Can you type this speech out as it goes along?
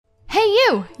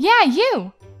You! Yeah,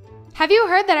 you! Have you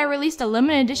heard that I released a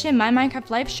limited edition My Minecraft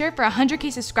Life shirt for 100k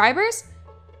subscribers?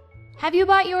 Have you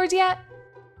bought yours yet?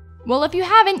 Well, if you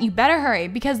haven't, you better hurry,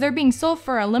 because they're being sold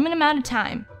for a limited amount of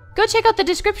time. Go check out the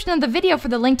description of the video for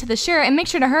the link to the shirt and make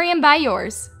sure to hurry and buy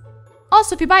yours.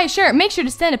 Also, if you buy a shirt, make sure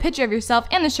to send a picture of yourself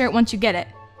and the shirt once you get it.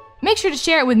 Make sure to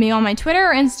share it with me on my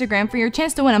Twitter or Instagram for your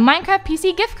chance to win a Minecraft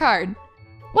PC gift card.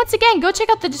 Once again, go check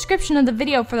out the description of the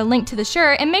video for the link to the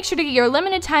shirt and make sure to get your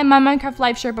limited time My Minecraft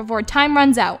Life shirt before time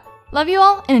runs out. Love you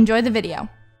all and enjoy the video.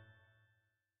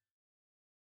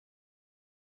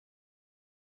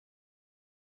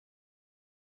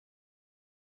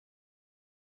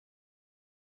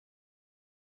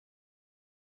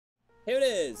 Here it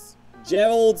is,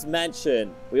 Gerald's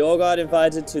mansion. We all got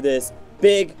invited to this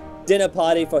big dinner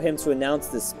party for him to announce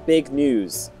this big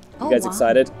news. You guys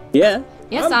excited? Yeah.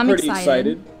 Yes, I'm pretty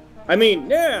excited. I mean,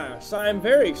 yes, I'm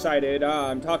very excited.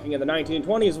 I'm talking in the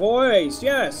 1920s voice.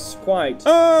 Yes, quite.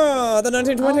 Oh, the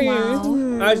 1920s.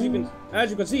 Oh, wow. As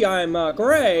you can see, I'm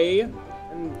gray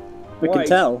and We white. can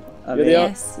tell. I mean,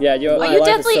 Yes. Yeah, your Oh, you're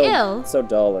life is deathly ill. So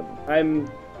dull. And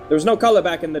There was no color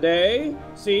back in the day.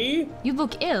 See? You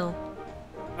look ill.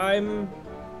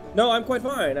 No, I'm quite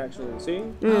fine, actually. See?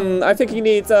 I think he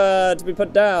needs to be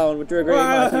put down. Would you agree,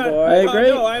 Mikey boy? I agree.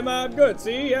 No, I'm good.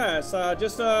 See? Yes. Yo,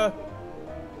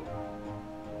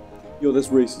 that's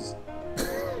racist.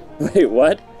 Wait,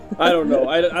 what? I don't know.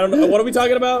 I don't know. What are we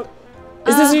talking about?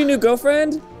 Is this your new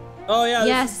girlfriend? Oh yeah.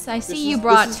 Yes, I see you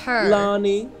brought her.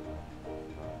 Lonnie.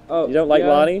 Oh, You don't like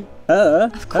yeah. Lonnie?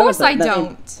 Of course I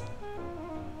don't.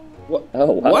 What?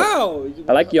 Oh, wow. Wow.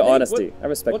 I like your Hey, honesty. I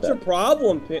respect what's that. your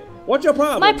problem, Pink? What's your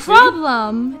problem? My see?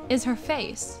 problem is her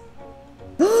face.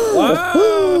 Wow.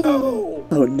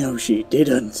 Oh no, she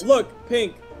didn't. Look,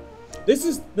 Pink. This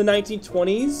is the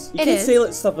 1920s. You It can't is.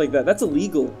 say stuff like that. That's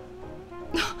illegal.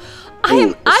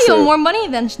 I sure. owe more money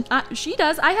than she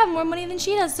does. I have more money than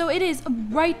she does, so it is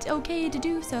okay to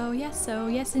do so.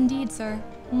 Yes, indeed, sir.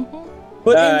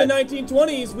 But in the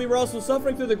 1920s, we were also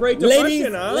suffering through the Great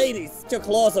Depression, huh? Ladies, get your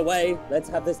claws away. Let's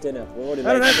have this dinner. We're already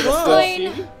I don't late. have claws.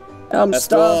 Fine. see? I'm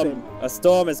starving. A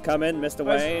storm is coming, Mr.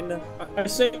 Wayne. I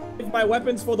saved my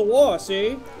weapons for the war,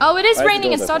 see? Oh, it is Why is the raining.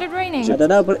 door It open? started raining. I don't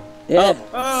know, but yeah.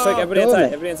 Oh, quick, everybody Jordan.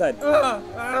 inside. Everybody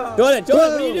inside. Jordan,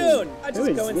 what are you doing? I Who just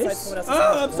is go inside this? someone else's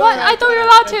I'm house. sorry. What? I thought we were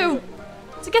allowed to.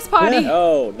 It's a guest party. Yeah.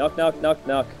 Oh, knock, knock, knock,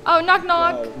 knock. Oh, knock,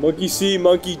 knock. Oh, monkey see,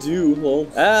 monkey do, lol.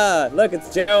 Ah, look,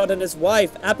 it's Gerald and his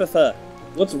wife, Apatha.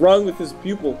 What's wrong with his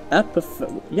pupil?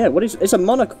 Yeah, what is? It's a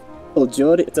monocle,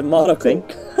 Jordan. It's a monocle. I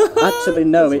think. Actually,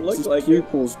 no, Doesn't it's look his like it.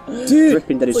 pupils Dude,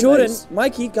 dripping down his Jordan, face.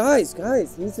 Mikey, guys,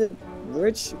 he's a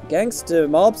rich gangster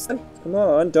mobster. Come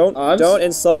on, don't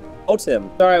insult him.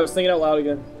 Sorry, I was thinking out loud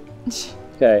again.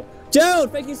 Okay.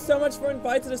 Gerald, thank you so much for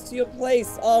inviting us to your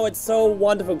place. Oh, it's so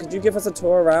wonderful. Could you give us a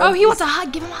tour around? Oh, he wants a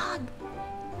hug. Give him a hug.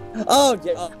 Oh,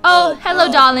 yeah. Oh,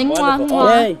 hello, darling. Wonderful. Mwah,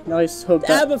 mwah. Yay, nice hug.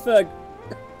 That. Abatha,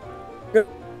 good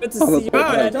to Oh, see you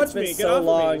God, again. touch It's been me. Get so off of me,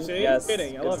 long. see? Yes,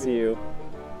 Kidding, I good love to see you.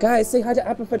 Guys, say hi to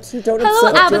Abatha too. Don't Hello,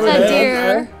 insult Abatha, Jordan.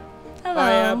 dear. Hi,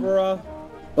 Hello. Abra.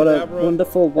 What a Abracadabra.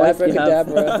 wonderful wife you have,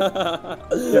 Abracadabra.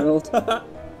 Gerald.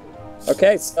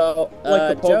 Okay, so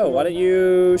Like the Joe, Pokemon. why don't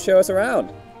you show us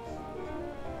around?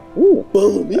 Ooh.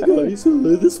 Follow me, guys.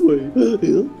 This way.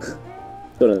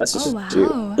 Jordan, that's just Oh, you.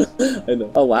 wow. I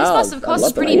know. Oh wow. This must have I cost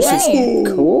love a pretty that. penny.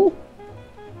 Cool.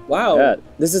 Wow. Yeah,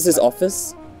 this is his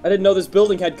office. I didn't know this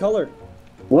building had color.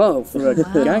 Whoa, for a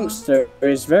Wow. gangster,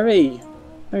 it's very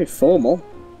formal.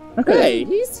 Hey, Okay.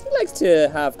 he likes to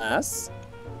have ass.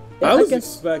 I was guess-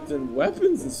 expecting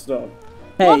weapons and stuff.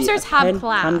 Hey, Mobsters a have pen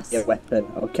class. can be a weapon,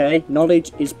 okay?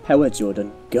 Knowledge is power,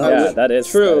 Jordan. Go. Yeah, that is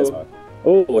true.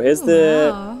 Oh, here's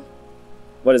the. Wow.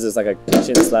 What is this? Like a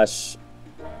kitchen slash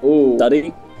Ooh.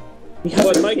 study? We have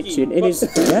But a Mikey, kitchen. It is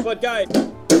yeah, but guys,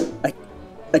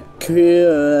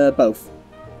 both.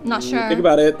 Not sure. think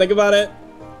about it. Think about it.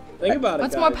 Think about it.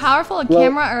 What's guys. more powerful, a Well,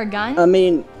 camera or a gun? I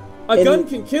mean, A gun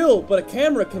can kill, but a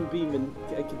camera can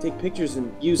can take pictures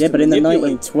and use. yeah, to but in the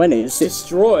manipulate, 1920s, it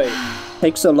destroy.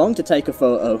 takes so long to take a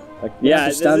photo. Like, you Yeah, have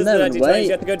this to stand is the there and 1920s. You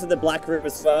wait. have to go to the black room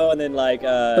as well, and then like.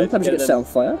 Sometimes you get set on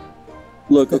fire.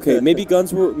 Look, okay, maybe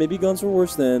guns were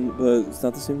worse then, but it's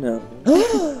not the same now.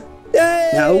 Yay!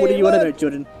 Now, what do you want to look, know,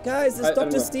 Jordan? Guys, it's I don't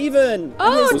Dr. know. Steven.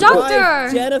 Oh, and his doctor!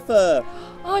 wife, Jennifer.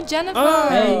 Oh, Jennifer.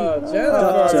 Oh, Jennifer.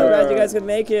 I'm so glad you guys could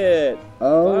make it.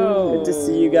 Oh. Good to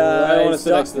see you guys. I don't want to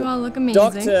sit next to You them. all look amazing.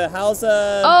 Doctor, how's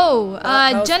Oh,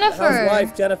 how's Jennifer.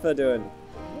 wife Jennifer doing?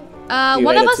 You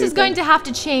One ate of it us too, is going Pink. to have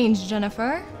to change,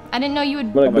 Jennifer. I didn't know you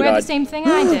would Oh my wear the God. same thing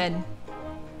I did.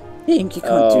 Pink, you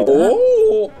can't do that.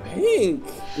 Oh, pink.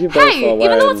 You both Hey, are even though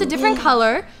wearing- it's a different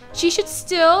color, she should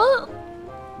still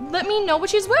let me know what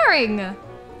she's wearing.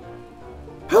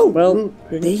 Oh, well,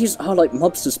 these are like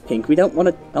mobsters pink. We don't want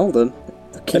to tell them.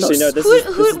 Actually, no, this Who, is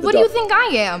the what do you think I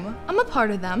am? I'm a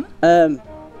part of them.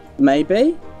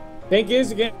 Maybe? Pink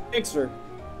is a gangster.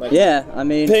 Like, Yeah, I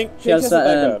mean, Pink she has has the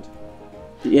that, background.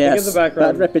 yes, Pink has the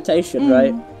background. bad reputation,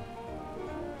 right?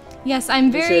 Yes, I'm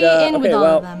We very should, in with okay, all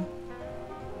well- of them.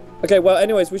 Okay, well,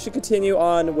 anyways, we should continue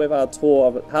on with our tour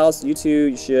of the house. You two,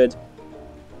 you should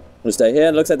stay here.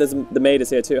 It looks like the maid is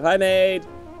here too. Hi, maid.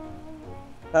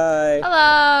 Hi.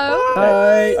 Hello.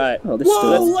 Hi. Alright. Oh, this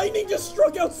Whoa! storm. Lightning just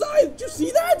struck outside. Did you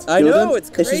see that? I know, Jordan, it's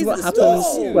crazy. This is what the happens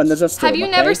storm. when there's a storm. Have you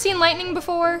okay? never seen lightning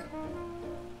before?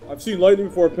 I've seen lightning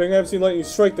before, Ping. I've seen lightning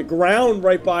strike the ground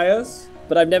right by us.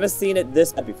 But I've never seen it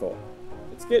this bad before.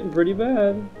 It's getting pretty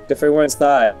bad. If we're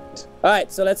inside.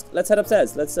 Alright, so let's head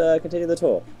upstairs. Let's continue the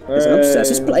tour. There's an upstairs.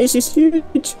 This place is huge.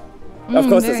 Of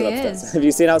course there there's an he upstairs. is. Have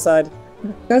you seen outside?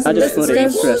 I just thought it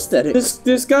This- interested.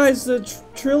 This guy's a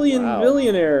trillion Wow.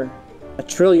 millionaire. A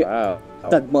trillion. Wow.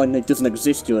 That money doesn't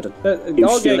exist, Jordan. You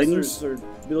All shillings. gangsters are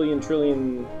billion,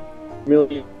 trillion,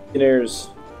 millionaires.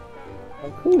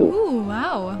 Cool. Ooh,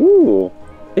 wow. Ooh.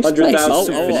 This 100,000. place is Oh,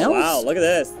 something else. wow, look at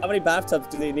this. How many bathtubs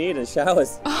do they need and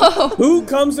showers? Oh, Who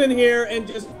comes in here and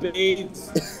just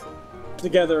bathes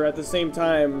together at the same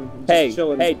time? Just Hey,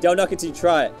 chilling? hey, don't knock it till you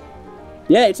try it.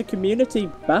 Yeah, it's a community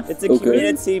bath. It's a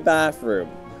community bathroom.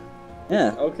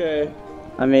 Yeah, Okay.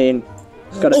 I mean,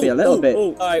 it's got to be a little bit.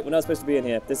 Oh, alright, we're not supposed to be in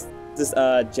here. This is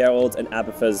Gerald and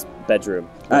Abatha's bedroom.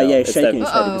 Yeah, it's shaking their his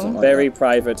head. He doesn't like very that.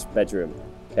 private bedroom.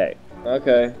 Okay.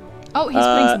 Okay. oh, he's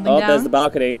putting something there's the down.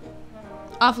 balcony.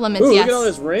 Off limits, Ooh, yes. look at all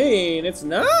this rain. It's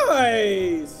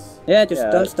nice. Yeah, just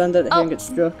Yeah. don't stand out here Oh. and get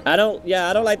struck. I don't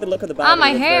like the look of the balcony. my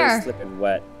It's hair. very slippery and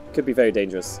wet. Could be very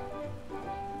dangerous.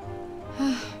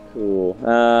 Cool.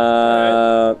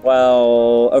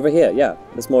 Well, over here, yeah.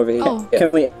 There's more over here. Oh. Yeah.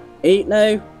 Can we eat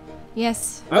now?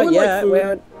 Yes. I would yeah, like food.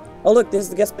 we're- Oh, look, this is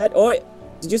the guest bed. Oh, wait,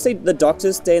 did you say the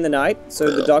doctor's staying the night? So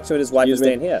the doctor and his wife are Excuse me.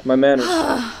 staying here. My manners.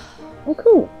 Oh,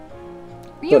 cool.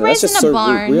 Were you raised in a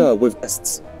barn? We are with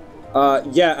guests.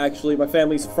 Yeah, actually, my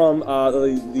family's from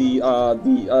the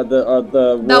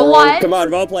what? Come on,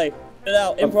 roleplay. Get it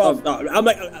out. Improv. I'm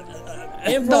like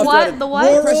Improv. The what? Jordan. The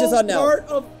what? Pressure's on now. part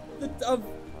of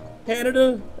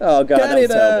Canada. Oh, God. that was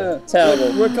Canada.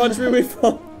 terrible. What country we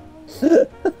from?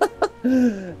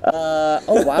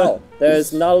 Oh, wow.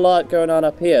 There's not a lot going on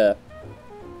up here.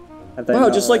 Have they Wow,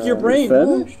 not just like your brain.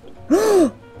 refurbished?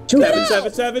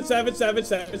 Seven,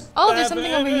 seven. Oh, there's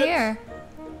something over here.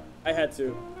 I had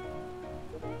to.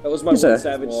 That was my It's one a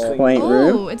savage Whoa. thing. quaint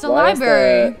room. Oh, it's a Why is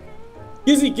library.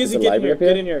 Gizzy, There's a get in library here. up here?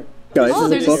 Get in here. Guys, Oh,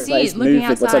 there's a book seat place looking moving.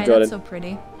 outside. What's up, Jordan? That's so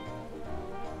pretty.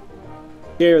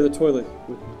 Here, the toilet.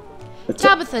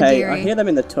 Tabitha, Hey, dearie. I hear them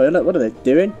in the toilet. What are they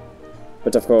doing?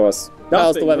 But of course.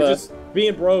 How's the Nothing, we're weather? just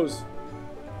being bros.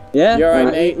 Yeah. You're alright,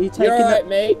 Are mate. you You're taking alright, that?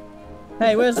 mate.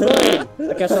 Hey, where's the phone?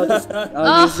 I guess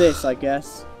I'll use this. I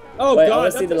guess. Oh Wait, I god, wanna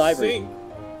that's see the a library. sink.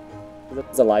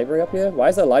 There's a library up here? Why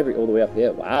is there a library all the way up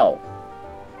here? Wow.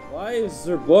 Why is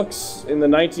there books in the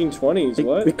 1920s?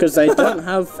 What? Because they don't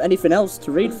have anything else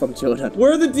to read from, Jordan.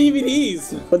 Where are the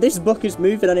DVDs? But this book is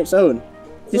moving on its own.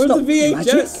 It's Where's not the VHS?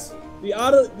 magic.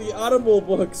 The Audible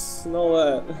books and all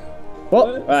that. What?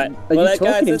 Alright. Are well, you talking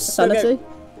guys, insanity?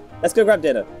 let's go grab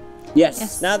dinner. Yes.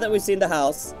 Yes. Now that we've seen the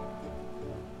house.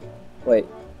 Wait.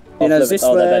 You know, Off this limits.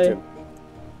 Oh, that way. bedroom.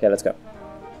 Okay, let's go.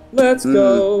 Let's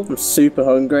go. I'm super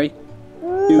hungry.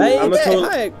 Dude, Hey, I'm a Hey, total.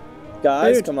 hi.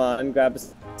 Guys, Dude. come on, grab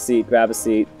a seat, grab a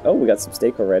seat. Oh, we got some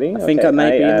steak already? I think Okay, I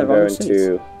may be in the am wrong going seats.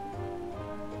 to...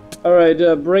 All right,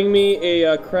 bring me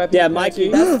a crappy. Yeah, Mikey,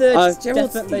 patty. that's the I'm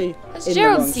Gerald's definitely That's in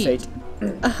Gerald's the wrong seat.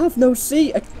 seat. I have no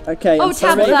seat. Okay, Oh, I'm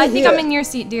sorry. Tabitha, I think here. I'm in your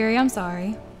seat, dearie. I'm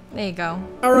sorry. There you go.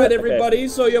 All right, everybody.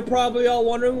 So you're probably all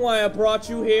wondering why I brought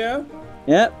you here.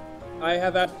 Yep. I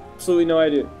have absolutely no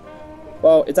idea.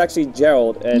 Well, it's actually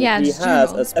Gerald, and Yeah, he it's has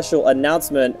Gerald. a special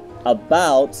announcement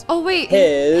about... Oh, wait.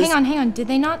 His- Hang on. Did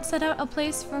they not set out a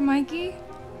place for Mikey?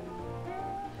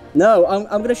 No,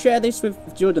 I'm gonna share this with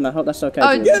Jordan. I hope that's okay.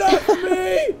 Oh, Jordan. Get off of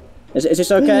me! Is this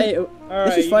okay? All right,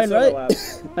 This is you fine, can right? overlap.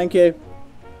 Thank you.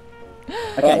 Well,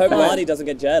 I Okay, hope fine. Lonnie doesn't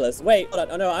get jealous. Wait, hold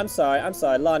on. Oh, no, I'm sorry.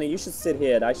 Lonnie, you should sit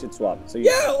here, and I should swap. So you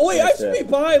Yeah, wait, I should be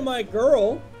by my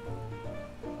girl.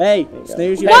 Hey, you go.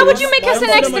 snooze your Why ass. would you make her sit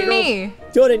Why next am I to me?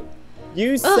 Jordan,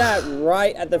 you sat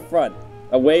right at the front,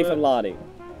 away from Lonnie.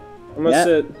 I'm gonna Yeah.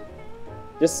 sit.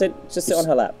 Just sit on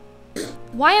her lap.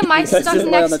 Why am I stuck just lay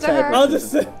on next the to table. her?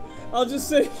 I'll just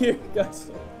sit here, guys.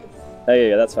 There you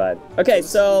go, that's fine. Okay,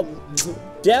 so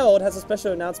Gerald has a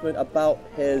special announcement about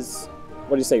his,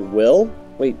 what do you say, will?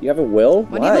 Wait, you have a will?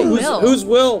 What do you Why? mean, will? Who's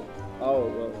Will? Oh,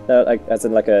 Will. Like, as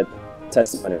in like a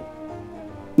testimony.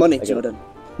 Money, Like Jordan.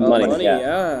 Money,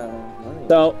 yeah. Money.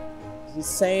 So, he's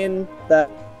saying that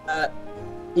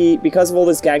because of all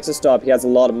this gangster stuff, he has a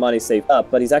lot of money saved up,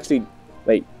 but he's actually...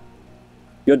 Wait.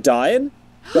 You're dying?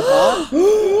 Your heart?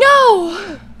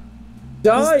 No!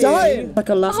 Dying. He's dying! Like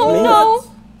a last Oh meal. no!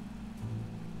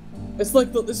 It's like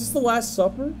is this the Last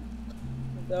Supper?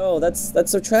 No, that's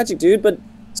so tragic, dude. But,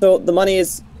 so, the money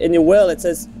is in your will. It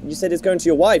says, you said it's going to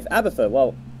your wife, Abatha.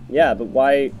 Well, yeah, but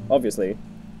why, obviously?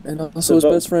 And also his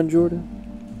best friend Jordan.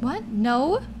 What?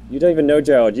 No? You don't even know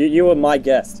Gerald. You were my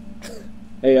guest.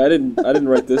 Hey, I didn't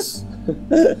write this.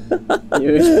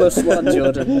 You're +1,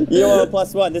 Jordan. You are a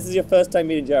 +1. This is your first time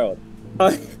meeting Gerald.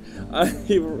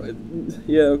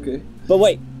 Yeah, okay. But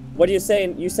wait, what are you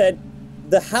saying? You said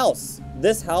the house.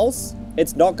 This house,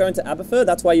 it's not going to Abatha.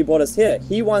 That's why you brought us here.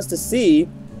 He wants to see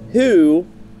who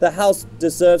the house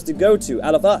deserves to go to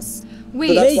out of us. Wait,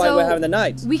 So that's why we're having the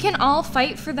night. we can all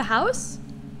fight for the house?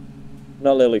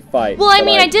 Not literally fight. Well, I but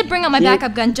mean, like, I did bring out my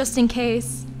backup gun just in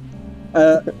case.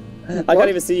 I can't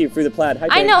even see you through the plaid. Hi,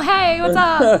 I Jake. know, hey, what's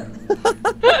up?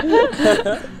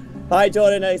 Hi,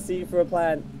 Jordan. I see you through a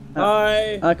plaid.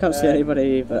 Hi. I can't see anybody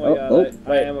either. Oh my God,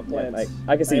 Oh, I am a plant.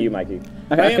 I can see you, Mikey.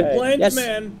 oh. I am plant Yes.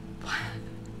 man.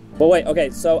 But wait, okay,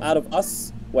 so out of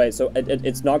us, so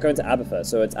it's not going to Abatha,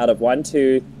 so it's out of 1,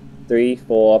 2, 3,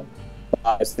 4,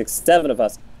 5, 6, 7 of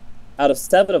us. Out of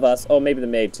 7 of us, or maybe the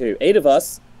maid too, 8 of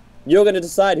us, you're going to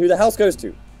decide who the house goes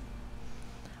to.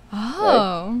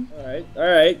 Oh. All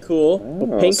right, cool.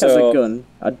 Well, Pink has a gun.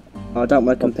 I don't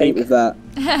want to compete Pink. with that.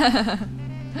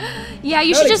 Yeah,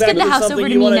 you Not should just give the exactly house something over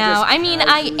to you me wanna now. just I mean,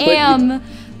 I am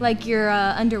like your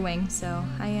underwing, so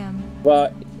I am.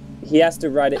 Well, he has to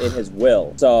write it in his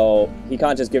will, so he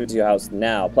can't just give it to your house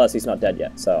now. Plus, he's not dead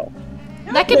yet, so.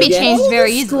 That could be changed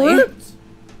very easily.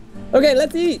 Okay,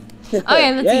 let's eat.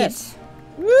 Okay, let's Yes.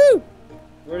 eat. Woo!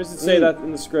 Where does it say that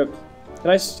in the script? Can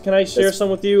I share some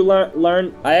with you,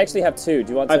 Larn? I actually have 2.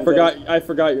 Do you want some? I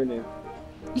forgot your name.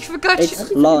 You forgot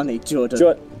It's your... Lani, Jordan.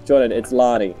 Jordan, it's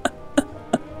Lani.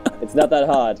 It's not that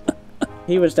hard.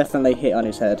 He was definitely hit on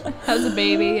his head. As a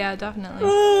baby, yeah, definitely.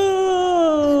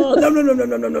 Oh, no.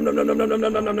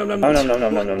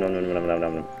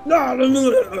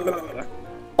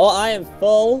 Oh, I am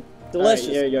full. Delicious.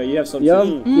 Right, yeah, you have some.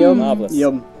 Yum, Too. yum, Marvelous.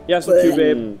 yum. You have some too,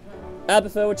 babe.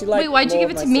 Abatha, would you like? Wait, why'd you more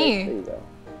give of it my to steak? me? There you go.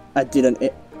 I didn't.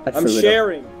 I I'm threw it up.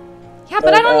 sharing. Yeah,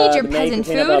 but I don't need your the maid can peasant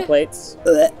clean up our food. plates.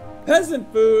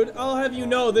 Peasant food. I'll have you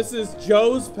know, this is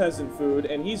Joe's peasant food,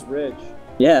 and he's rich.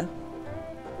 Yeah.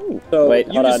 So Wait,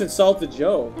 you hold just on. insulted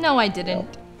Joe. No, I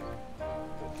didn't.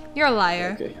 You're a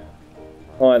liar. Okay.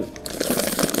 Hold on.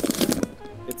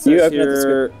 It You says open up the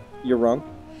here you're wrong.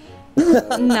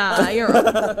 Nah, you're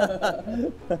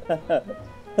wrong.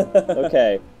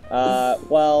 Okay.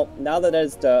 Well, now that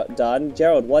it's done,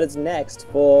 Gerald, what is next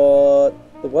for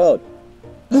the world?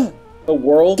 The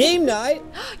world. Game night.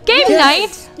 Game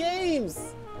night?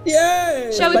 Games.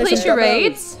 Yay! Shall we play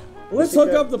charades? Let's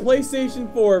hook up the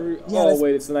PlayStation 4. Oh let's-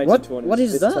 wait, it's the 1920s. What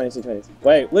is It's that? 2020.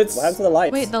 Wait, Let's- what happened to the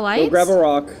lights? Wait, the Go lights? grab a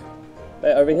rock.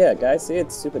 Wait, over here, guys. See,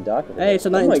 it's super dark. Over Hey, it's the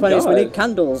Oh my 1920s. We God. need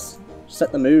candles.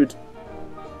 Set the mood.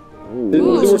 here.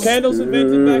 Ooh. Were candles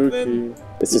invented back then?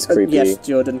 This is creepy. Yes,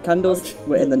 Jordan. Candles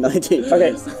were in the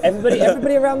 1920s. Okay,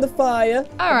 everybody around the fire.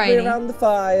 Alrighty. Everybody around the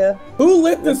fire. Who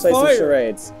lit Let's this play some fire?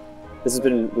 charades. This has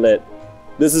been lit.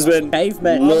 This has been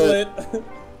Cavemen. I'm lit.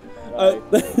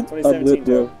 2017,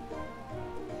 bro.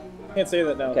 Can't say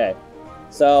that now. Okay,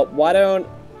 so why don't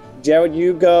Jared,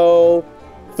 you go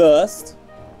first?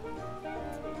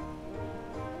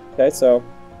 Okay, so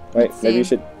wait, Let's maybe you see.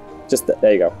 should just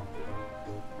there you go.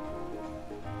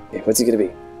 Okay, what's he gonna be?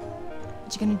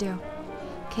 What you gonna do?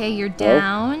 Okay, you're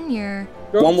down. You're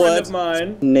Girlfriend One word. of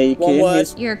mine. Naked. One word.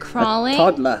 He's you're a crawling.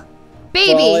 toddler.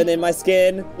 Crawling Baby. in my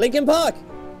skin. Linkin Park.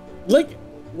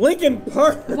 Lincoln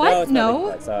Park. No, What? it's not No. Linkin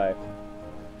Park, sorry.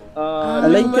 A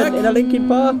Lincoln in a Lincoln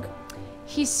Park.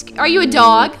 He's. Are you a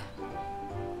dog?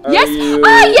 Are Yes. you-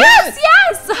 Ah, yes,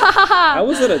 yes. How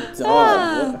was it a dog?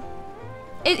 Ah.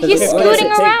 He's Okay, scooting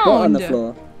take What on the around.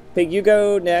 floor? Pig, you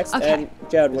go next, Okay. and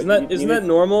Jared, Isn't that isn't that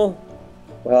normal?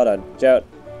 Well, hold on, Jared.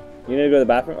 You need to go to the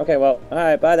bathroom. Okay, well, all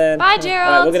right, bye then. Bye, All right,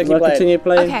 Gerald. we're gonna keep We'll playing. continue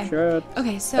playing. Okay. Sure.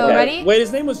 Okay, so Okay. ready? Wait,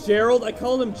 his name was Gerald. I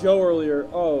called him Joe earlier.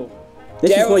 Oh,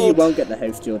 This is where you Gerald. won't get the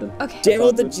house, Jordan. Okay.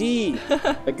 Gerald the G.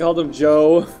 I called him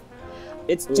Joe.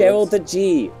 It's Gerald the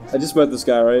G. I just met this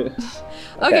guy, right?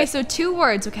 Okay, so 2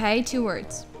 words, okay? 2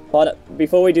 words. Hold on.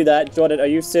 Before we do that, Jordan, are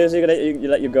you seriously gonna you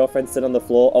let your girlfriend sit on the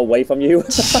floor away from you?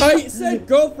 I said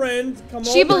girlfriend. Come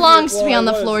She over belongs here to be while on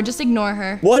I the was. floor. Just ignore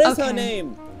her. What is her Okay.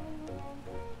 name?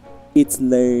 It's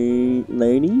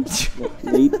Laney?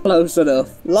 Close enough.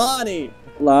 Lonnie.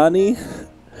 Lonnie?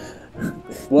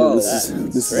 Whoa. This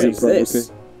is Great.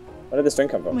 improv, okay. Where did the string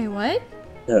come from? Wait, what?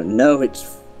 Oh no,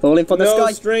 it's falling from the No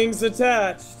sky. strings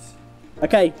attached.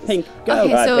 Okay, Pink, go.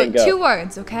 Okay, Alright, so Pink, go. 2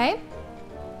 words, okay?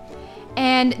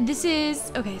 And this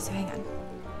is... Okay, so hang on.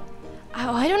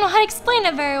 Oh, I don't know how to explain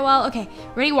it very well. Okay,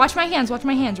 ready? Watch my hands,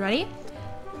 ready?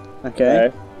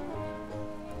 Okay.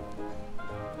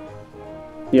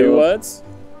 2 You're words?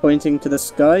 pointing to the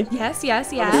sky. Yes.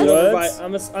 Words?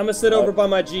 I'm gonna sit over by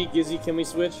my G. Gizzy, can we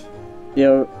switch?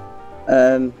 You're,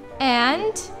 And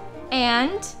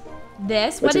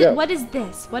this. Where'd you go? What is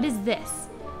this? What is this?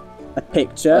 a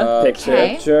picture. Picture.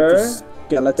 Okay. Picture.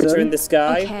 Skeleton. Picture in the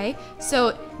sky. Okay,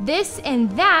 so this and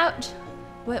that.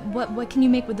 What can you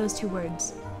make with those 2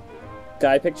 words?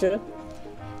 Sky picture.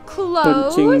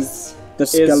 Close. The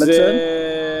Is skeleton.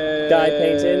 it... Guy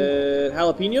painting.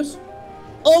 Jalapenos?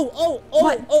 Oh,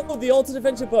 the Ultimate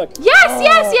Adventure book.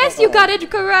 Yes, you got it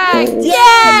correct.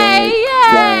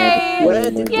 Where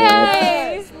did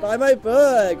Yay! Buy my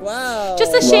book. Wow.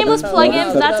 Just a shameless plug-in,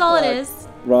 Robin, that's all it plug. is.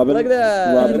 Robin, Look at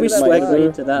that. Robin, we Look at that swag plug.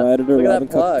 right to that? my editor, Look at that Robin,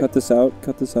 plug. cut this out.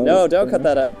 Cut this out. No, don't cut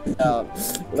that up.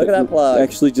 Look at that plug.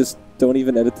 Actually, just don't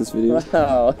even edit this video.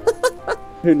 Wow.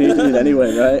 Who needed it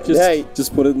anyway, right? Just, Hey.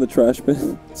 just put it in the trash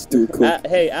bin. Let's do it quick.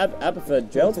 Hey, Abatha,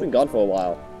 Gerald's been gone for a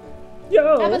while.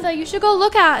 Yo. Tabitha, you should go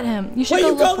look at him. You should Wait, go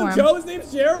you look called for him him. Joe? His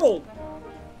name's Gerald.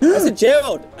 I said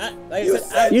Gerald.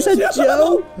 You said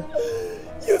Joe?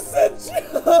 You said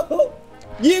Joe.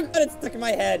 You got it stuck in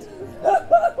my head.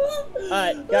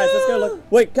 Alright, guys, let's go look.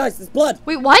 Wait, guys, there's blood.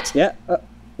 Wait, what? Yeah.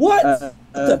 What?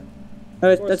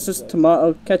 That's just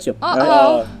tomato ketchup. Right?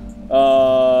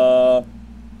 Uh-oh.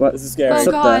 What? This is scary. Oh, What's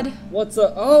up God. there? What's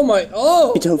up? Oh my.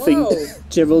 Oh. You don't whoa. think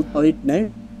Gerald died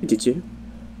now? Did you?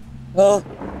 What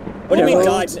do you mean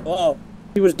Gerald. died? Oh,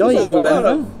 He was dying.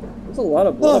 There's a lot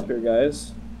of blood up here,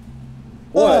 guys.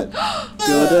 What?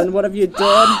 Jordan, what have you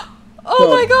done? Oh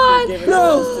my God. giving the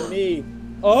house to me.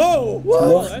 Oh.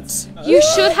 What? That's, You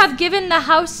should have given the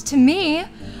house to me.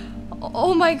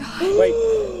 Oh my God.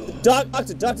 Wait,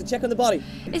 doctor, check on the body.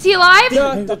 Is he alive?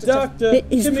 Doctor,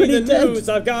 He's give me pretty the dead. news.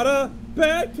 I've got a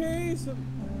bad case.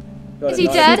 Is he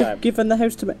dead? Given the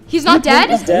house to me. He's not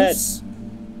dead? Dead.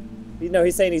 No,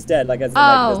 he's saying he's dead. Like, as in,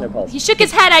 like, there's no Oh, pulse. he shook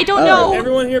his head. I don't know.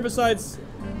 Everyone here besides.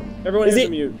 Everyone Is here's he-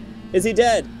 mute. Is he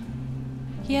dead?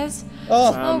 He is.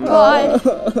 Oh, Oh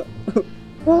God.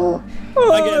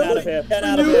 I'm getting out of here. Get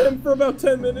out of Knew here. him for about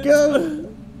 10 minutes. Go.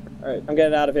 Alright, I'm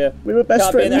getting out of here. We were best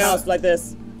Can't be in friends. the house like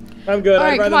this. I'm good. All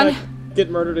I'd right, rather come not get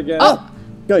murdered again. Oh,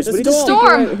 Guys, The we need to storm.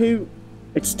 figure out who.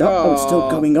 It's still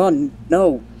going on.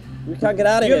 No. We can't get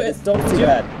out of You here. have- This storm's too you-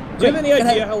 bad. Do you have any Can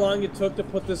I- idea how long it took to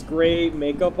put this gray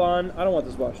makeup on? I don't want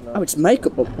this washing Oh, up. it's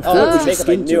makeup. But Oh, it was it's your makeup, I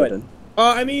skin, knew it. Jordan.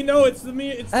 I mean, no, it's the me.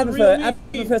 It's the real Abatha,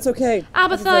 me. it's okay.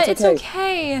 Abatha, it's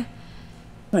okay.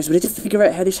 Guys, we need to figure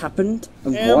out how this happened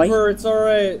and Amber, why. it's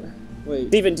alright. Wait.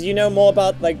 Steven, do you know more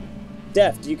about, like,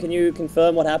 death? Can you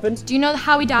confirm what happened? Do you know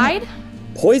how he died?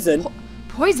 Poison?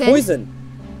 Poison. Poison?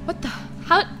 What the?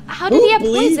 How did Who he have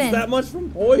bleeds poison? that much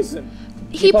from poison?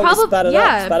 He probably probably spat it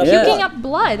yeah, up Yeah. puking blood. up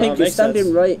blood. Pink, you're makes standing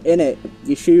sense. right in it.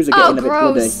 Your shoes are Oh, getting a bit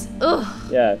bloody. gross. Ugh.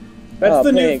 Yeah. That's Oh,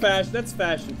 the new Pink. fashion. That's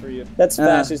fashion for you. That's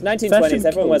fashion. It's 1920s. fashion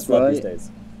Everyone wears kills, blood these right? days.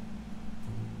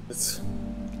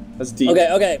 That's deep.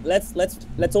 Okay.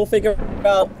 Let's all figure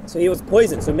out. So he was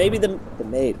poisoned. So maybe the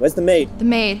maid. Where's the maid? The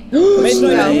maid. The maid's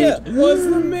not Maid. here. It was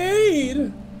the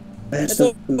maid. That's It's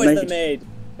always the maid.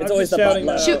 It's I'm always just the shouting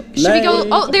butler. that Should we go?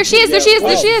 Oh, there she is. There she is.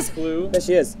 There she is. Clue. There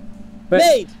she is. But-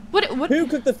 Maid. What? Who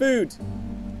cooked the food?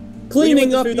 Cleaning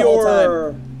the up food the whole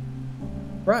your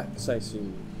cracks, I see.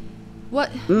 What?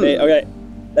 Maid, okay.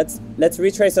 Let's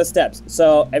retrace our steps.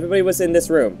 So everybody was in this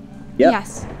room. Yep.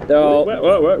 Yes. So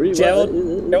What?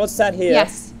 Gerald sat here.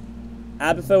 Yes.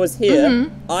 Abatha was here.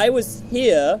 Mhm. I was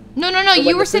here. No. but when You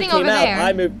the were food sitting came over out, there.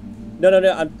 I moved. No.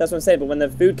 That's what I'm saying. But when the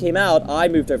food came out, I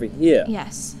moved over here.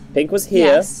 Yes. Pink was here,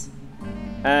 Yes.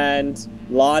 and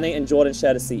Lonnie and Jordan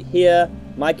shared a seat here.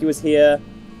 Mikey was here.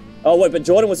 Oh wait, but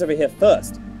Jordan was over here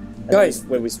first. And Guys.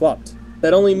 when we swapped.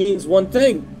 That only means one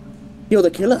thing. You're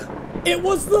the killer. It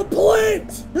was the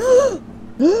plant.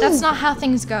 That's not how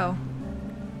things go.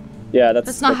 Yeah,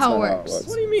 That's not how it works.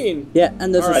 What do you mean? Yeah,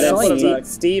 and there's Alright, a that's what I'm sign. back.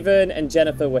 Steven and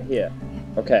Jennifer were here.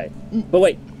 Okay. But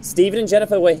wait, Steven and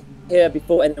Jennifer were here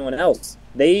before anyone else.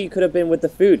 They could have been with the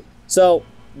food. So,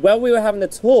 while we were having the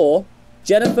tour,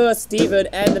 Jennifer, Steven,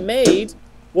 and the maid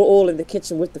were all in the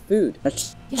kitchen with the food.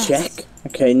 Let's Yes. check.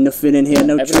 Okay, nothing in here.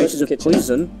 No Everybody's traces in of the kitchen.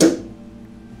 poison.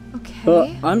 Okay. But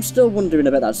I'm still wondering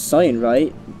about that sign,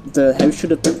 right? The house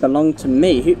should have belonged to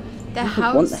me. Who The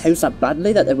would want the house. house that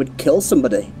badly that they would kill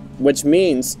somebody? Which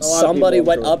means A lot of somebody people,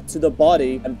 went I'm sure. up to the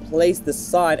body and placed the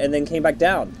sign and then came back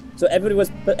down. So everyone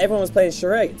was playing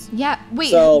charades. Yeah, wait,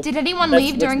 So, did anyone that's-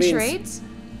 leave which during means- charades?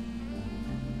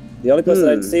 The only person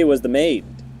I didn't see was the maid.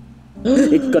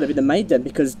 It's got to be the maid then,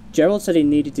 because Gerald said he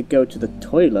needed to go to the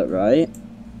toilet, right?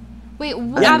 Wait,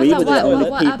 Yeah, we Abatha, were the only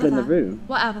what people in the Abatha? room.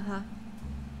 What Abatha?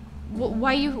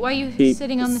 Why are you She-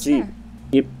 sitting on the she- chair?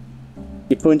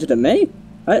 You pointed at me?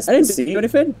 I didn't do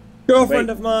anything. Girlfriend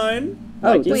Wait. of mine.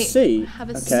 Oh, Mikey? just see. Have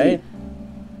a Okay, seat.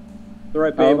 The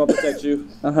right, babe. Oh. I'll protect you.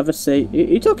 I'll have a seat.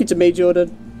 You talking to me,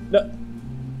 Jordan?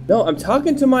 No, I'm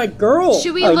talking to my girl.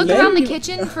 Should we Oh, look around the maybe-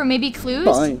 kitchen for maybe clues?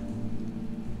 Fine.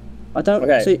 I don't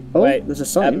Okay. see. Oh, wait. there's a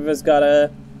sign. Abifa's got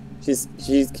a. She's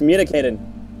communicating.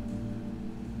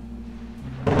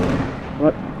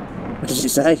 What did she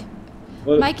say?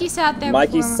 Mikey sat there.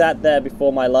 Mikey before... sat there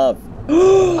before my love.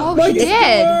 Oh, he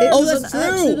did. Oh, that's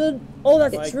true. Oh,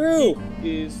 that's Mikey true.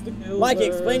 is the killer. Mikey,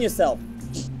 explain yourself.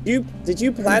 Did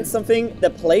you plant something? The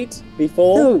plate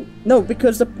before? No,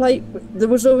 because the plate there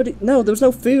was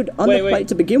no food on Wait, the wait. plate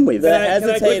to begin with. They're Can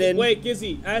I hesitating. wait,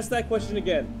 Gizzy, ask that question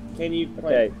again. Can you?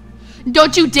 Okay.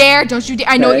 Don't you dare! Don't you dare!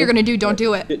 I know what Okay. you're gonna do. Don't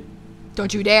do it.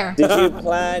 Don't you dare! Did you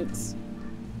plant?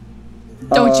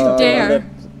 Don't you dare!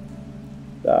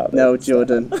 No,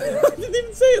 Jordan. I didn't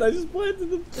even say it. I just planted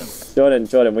the.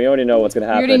 Jordan, we already know what's gonna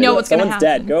happen. already know what's gonna Someone's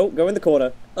dead. happen. Go in the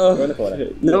corner. Go in the corner.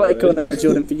 No, I called out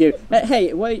Jordan for you.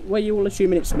 Hey, why you all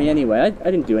assuming it's me anyway? I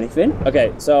didn't do anything.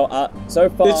 Okay, so so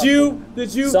far.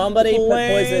 Did you? Somebody put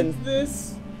plan poison.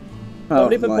 This?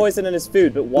 Somebody put my- poison in his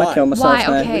food, but I why? kill myself Why?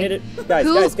 now. Okay. We need it, guys.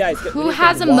 Who- We who need to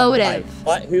has think a why.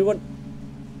 motive?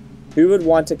 Who would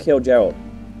want to kill Gerald?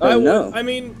 I would. no. I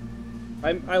mean,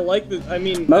 I like the. I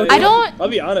mean, Motive? I don't- I'll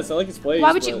be honest. I like his plays.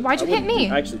 Why'd you but I hit wouldn't me?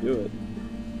 Actually, do it.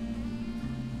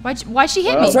 Why'd she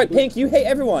hit me? That's right, Pink. You hate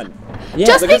everyone. Yeah,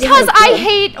 Just because because of the I film.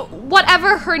 hate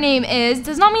whatever her name is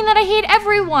does not mean that I hate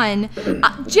everyone.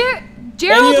 Gerald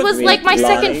Any was of like my me,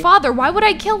 second Lonnie. father. Why would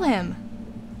I kill him?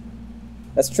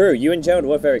 That's true. You and Gerald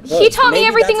were very close. He taught me Maybe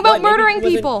everything that's why. about Maybe murdering he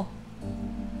wasn't- people.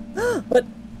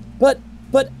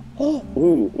 But.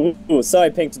 Ooh,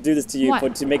 sorry, Pink, to do this to you,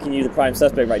 What? to making you the prime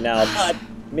suspect right now. But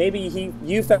maybe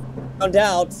you found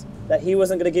out that he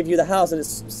wasn't going to give you the house, and it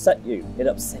upset you. It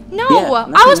upset you. No, Yeah, I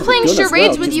nothing was was playing good as charades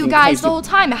well, with just you in guys case the you- whole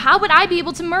time. How would I be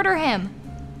able to murder him?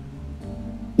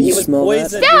 He You was smell that?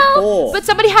 poisoned Still, before. but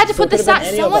somebody had to So put the it could've been sign.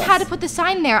 any of Someone us. had to put the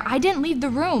sign there. I didn't leave the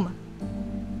room.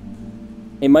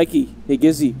 Hey, Mikey. Hey,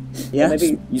 Gizzy. Yeah,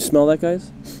 Maybe You smell that,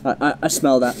 guys? I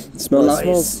smell that. It smells.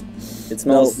 Nice. it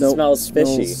smells. No, smells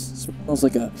fishy. Smells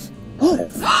like a.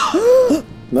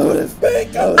 Motive.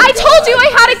 I told you I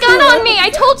had a gun on me. I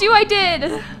told you I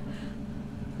did.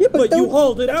 Yeah, But you don't-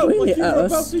 hauled it out point like it you at were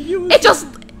us. about to use It just.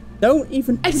 Don't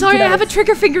even. I'm think sorry. I about have a it.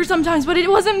 trigger finger sometimes, but it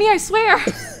wasn't me. I swear.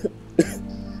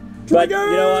 But you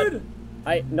know Triggered!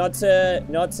 what?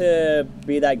 Not to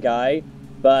be that guy,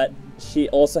 but she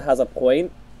also has a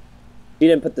point. She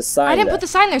didn't put the sign I didn't there. put the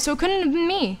sign there, so it couldn't have been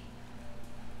me.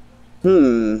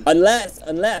 Unless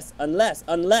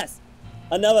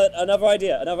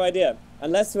another idea.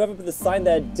 Unless whoever put the sign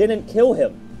there didn't kill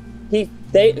him,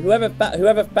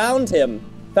 whoever found him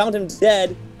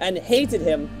dead and hated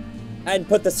him, and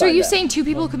put the sign So are you there. saying two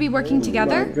people could be working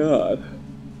together? God.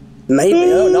 Maybe.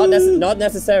 No, not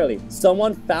necessarily.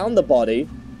 Someone found the body,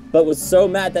 but was so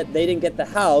mad that they didn't get the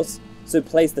house, so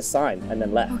placed the sign and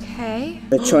then left. Okay.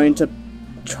 They're trying to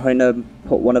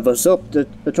put one of us up. They're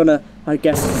trying to, I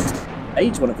guess,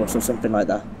 age one of us or something like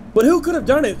that. But who could have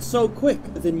done it so quick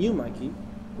than you, Mikey?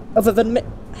 Other than me.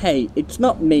 Hey, it's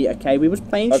not me, okay? We was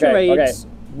playing Okay. charades.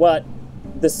 What?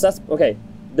 Okay.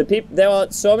 There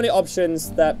are so many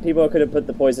options that people could have put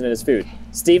the poison in his food.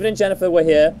 Stephen and Jennifer were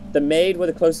here. The maid were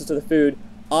the closest to the food.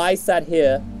 I sat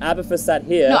here. Abatha sat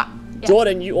here. No, yeah.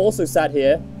 Jordan, you also sat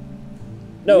here.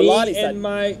 No, Lonnie sat.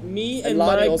 Me And and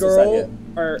Lonnie my also sat girl here.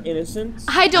 are innocent.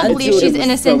 I don't And believe Jordan she's was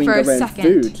innocent throwing for a around second.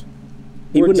 Food.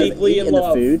 He We're wouldn't have deeply in eaten the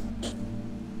love. food.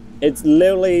 It's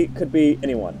literally could be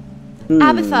anyone.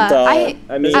 Abatha, So,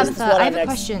 I mean, this is Abatha, what I our have a next-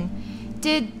 question.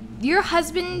 Did your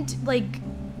husband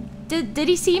did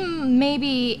he seem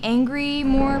maybe angry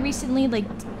more recently? Like,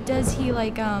 does he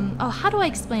how do I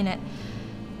explain it?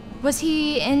 Was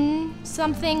he in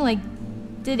something? Like,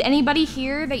 did anybody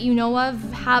here that you know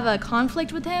of have a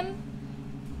conflict with him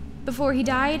before he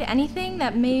died? Anything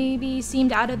that maybe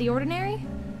seemed out of the ordinary?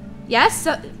 Yes?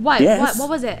 What? Yes. What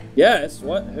was it? Yes.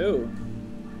 What? Who?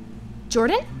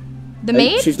 Jordan? The Hey,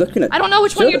 maid? she's looking at. I don't know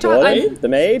which one you're talking Jordan, about. the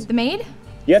maid. The maid?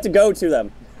 You have to go to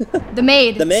them. The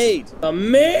maid. The maid. The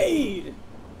maid.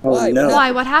 Oh Why? no.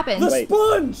 Why? What happened? The Wait.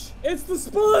 sponge. It's the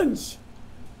sponge.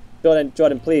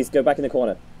 Jordan, please go back in the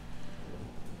corner.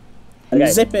 And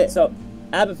Okay, zip it. So,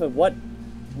 Abatha,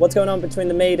 what's going on between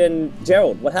the maid and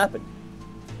Gerald? What happened?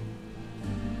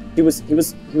 He was They were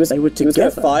he was gonna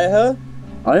together. fire her?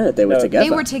 I heard they were No. together.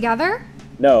 They were together?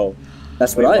 No.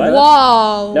 That's what Wait, I heard.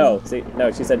 Whoa. No, see,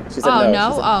 no, she said Oh, no. no?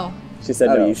 She said, Oh. she said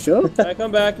Are no. you sure? Can I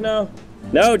come back now?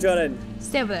 No, Jordan.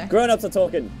 Stay over there. Grown-ups are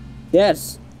talking.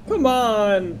 Yes. Come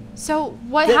on. So,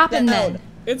 what Sit happened down. then?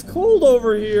 It's cold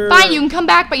over here. Fine, you can come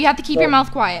back, but you have to keep your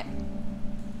mouth quiet.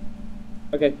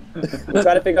 Okay. We're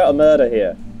trying to figure out a murder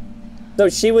here. So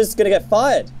she was gonna get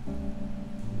fired.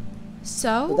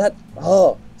 So?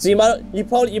 So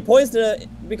you poisoned her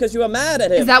because you were mad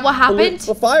at him. Is that what happened?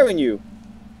 For firing you.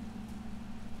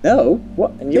 No.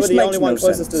 What? And you This were the makes only one no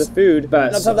closest sense. to the food. And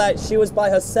on Best. top of that, she was by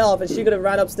herself, and she could have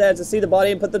ran upstairs to see the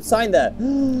body and put the sign there.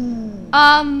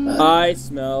 I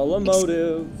smell a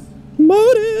motive.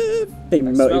 Motive. Big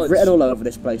I smell motive it. written all over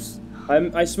this place.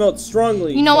 I smell it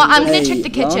strongly. You know what? I'm gonna Hey, check the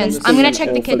kitchen. Ronnie's I'm gonna being check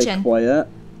the awfully kitchen. Quiet.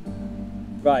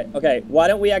 Right. Okay. Why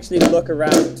don't we actually look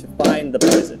around to find the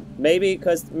poison? Maybe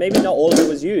not all of it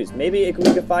was used. Maybe we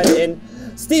could find it in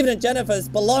Stephen and Jennifer's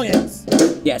belongings.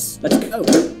 Yes. Let's go.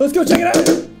 Let's go check it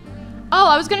out. Oh,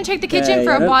 I was gonna check the kitchen Yeah,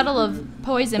 for I a don't- bottle of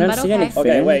poison, I don't but see okay. anything.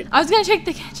 Okay. Wait. I was gonna check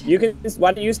the kitchen. You can.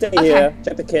 Why don't you stay Okay. here?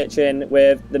 Check the kitchen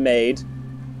with the maid.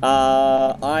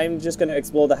 I'm just gonna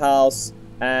explore the house.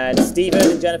 And Stephen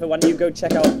and Jennifer, why don't you go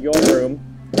check out your room?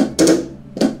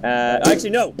 Actually,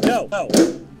 no.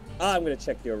 I'm gonna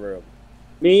check your room.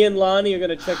 Me and Lonnie are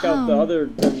gonna check out the Oh. other.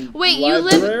 Wait,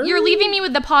 library? you're leaving me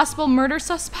with the possible murder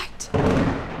suspect?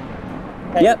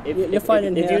 Hey, Yep, If, you're if, fine if,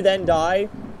 in if here. you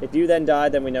then die,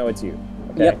 then we know it's you.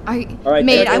 Okay. Yep. All right,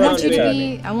 Maid, check I want around you to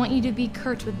here. be. I want you to be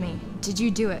curt with me. Did you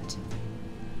do it?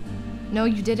 No,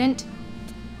 you didn't.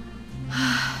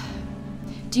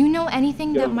 Do you know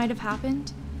anything Yo. that might have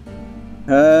happened?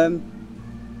 No,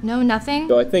 nothing.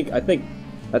 So I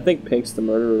think Pink's the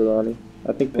murderer, Lonnie.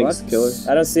 I think Pink's the What? killer.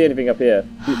 I don't see anything up here.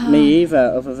 Me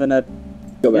either, other than a.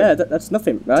 Go back. Yeah, that's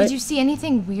nothing, right? Did you see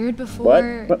anything weird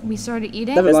before What? we started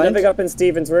eating? Never There's mind. nothing up in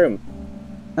Stephen's room.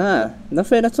 Ah,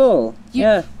 nothing at all. You-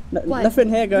 Yeah, What? nothing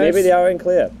here, guys. Maybe they are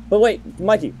unclear. But wait,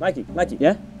 Mikey.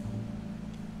 Yeah,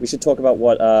 We should talk about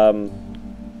what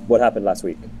happened last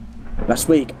week. last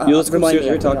week. You let's go remind see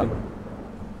me, what you're hang talking. on.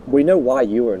 We know why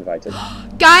you were invited.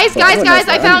 Guys, everyone knows I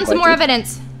that I'm found some more invited.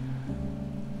 evidence.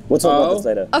 We'll talk about Oh. this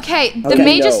later. Okay, the Okay,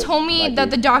 maid just no, told me Mikey. that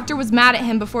the doctor was mad at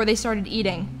him before they started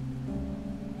eating.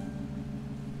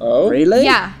 Oh. Really?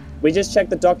 Yeah. We just checked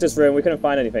the doctor's room. We couldn't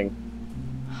find anything.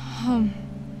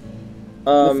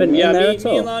 Nothing Yeah. in there Me at and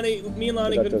all? Lonnie The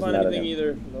couldn't doctor's find mad at anything him. either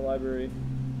in the library.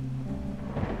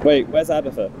 Wait, where's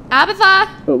Abatha? Abatha!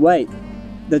 But wait,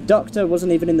 the doctor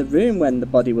wasn't even in the room when the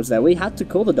body was there. We had to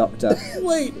call the doctor.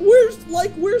 Wait, where's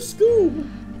Scoob?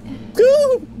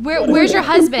 Where's your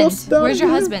husband? bust down Where's your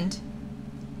here? husband?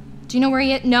 Do you know where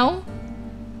he is? No?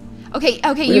 Okay, you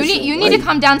Where's need your you need to wife?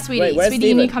 calm down, sweetie. Wait, where's Sweetie,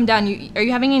 you need to Steven? calm down. Are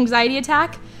you having an anxiety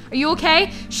attack? Are you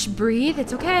okay? Shh, breathe.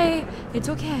 It's okay. It's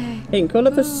okay. Pink, all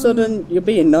of a sudden you're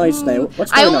being nice now.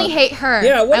 What's I going only on? hate her.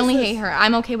 Yeah, I what's only this? hate her.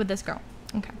 I'm okay with this girl.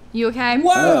 Okay. You okay?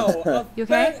 Wow! You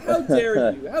okay? How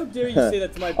dare you? How dare you say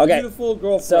that to my Okay, beautiful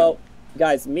girlfriend? So,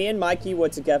 guys, me and Mikey were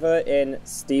together in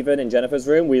Stephen and Jennifer's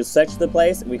room. We searched the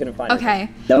place. We couldn't find anything. Okay.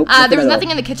 Nope, There was at all.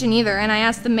 nothing in the kitchen either, and I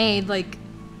asked the maid like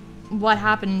what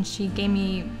happened, and she gave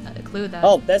me a clue that.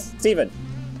 Oh, there's Stephen.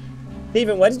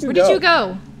 Stephen, where did you Where go? did you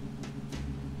go?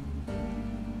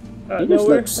 You just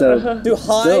look so. To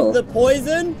hide Still. the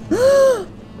poison?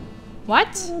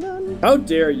 What? How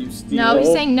dare you, Steve? No, he's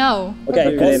saying no.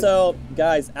 Okay, Okay. also,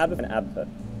 guys, Abatha.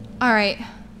 All right.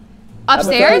 I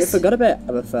Upstairs? forgot about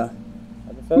Abatha.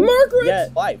 Margaret! Yeah,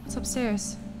 why? It's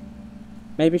upstairs.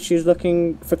 Maybe she's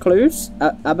looking for clues.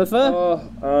 Abatha? Oh,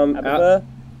 Abatha?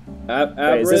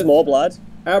 Wait, is this Abrith? more blood?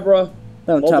 Abra.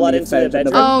 Don't more tell blood me you into the found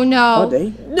bedroom? another Oh no.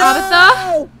 body.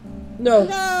 Abatha? No.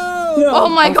 No! Oh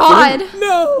my I'm god.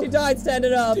 No! She died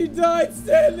standing up. She died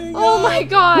standing Oh up! my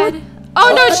god.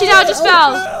 Oh no, she now just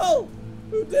fell. Fell!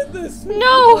 Who did this? Who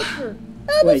No. touched her?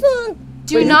 Wait,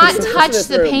 Do Wait, not who's in touch this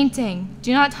the room? painting.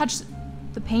 Do not touch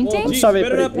the painting? Oh, I'm geez, sorry,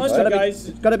 better but not punch it's her, gotta, guys.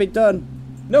 it's gotta be done.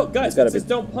 No, guys, gotta it says be-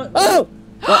 don't punch. Oh!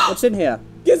 What's in here?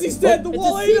 Gizzy's dead. The it's a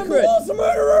wall ain't on the secret. wall's a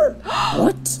murderer.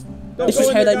 What? Don't This go is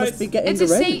in how there, they guys. must be getting It's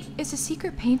the a raid. it's a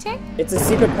secret painting? It's a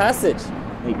secret passage.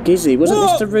 Hey, Gizzy, wasn't Whoa!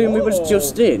 this the room we was Whoa.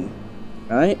 just in?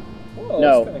 Right? Whoa,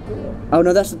 No. that's kinda cool. Oh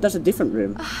no, that's a different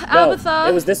room. No, Abatha.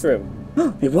 it was this room.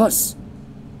 It was.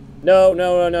 No,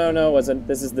 it wasn't.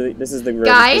 This is the room.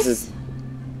 Guys? This is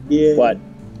Yeah. what?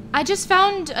 I just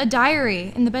found a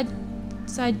diary in the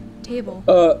bedside table.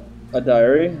 A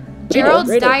diary. Gerald's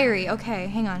read it. diary. Okay,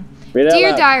 hang on. Read it out Dear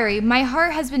loud. diary, my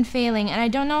heart has been failing, and I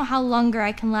don't know how long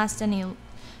I can last.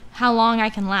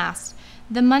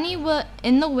 The money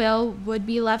in the will would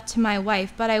be left to my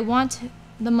wife, but I want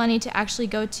the money to actually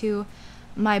go to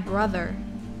my brother,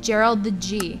 Gerald the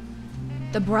G.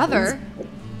 The brother?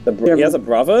 He has a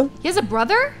brother? He has a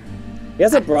brother? He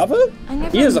has a brother? I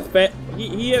never. He has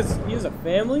a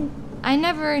family. I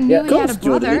never knew he had a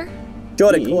brother.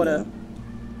 Jordan, corner.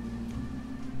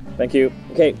 Thank you.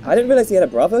 Okay, I didn't realize he had a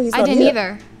brother. He's not I didn't here.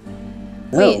 either.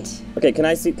 No. Wait. Okay, can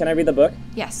I read the book?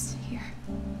 Yes. Here.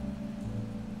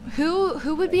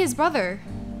 Who would be his brother?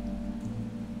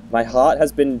 My heart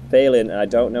has been failing, and I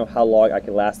don't know how long I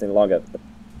can last any longer. The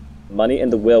money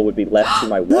and the will would be left to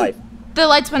my wife. The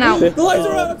lights went out. The lights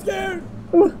are out. I'm scared.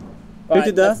 Who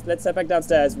did that? Let's head back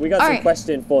downstairs. We got All some right.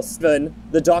 question for Sven,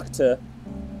 the doctor.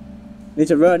 Need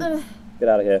to run. Get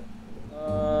out of here.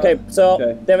 Okay, so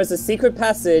okay. there was a secret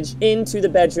passage into the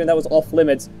bedroom that was off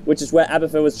limits, which is where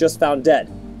Abatha was just found dead.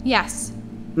 Yes.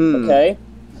 Okay?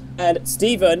 And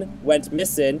Stephen went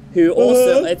missing, who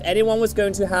also, if anyone was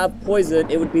going to have poison,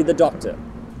 it would be the doctor.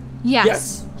 Yes.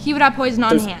 Yes. He would have poison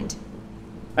on There's- hand.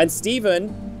 And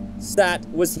Stephen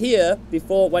was here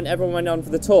before when everyone went on for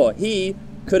the tour. He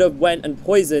could have went and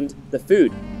poisoned the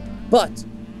food. But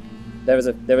there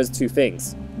was two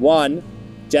things. One,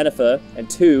 Jennifer, and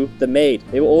two, the maid.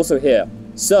 They were also here.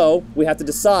 So we have to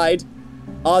decide,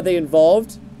 are they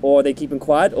involved, or are they keeping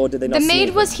quiet, or did they not The see maid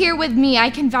anything? was here with me. I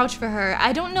can vouch for her.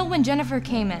 I don't know when Jennifer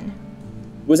came in.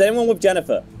 Was anyone with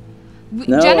Jennifer?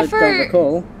 No, Jennifer. I don't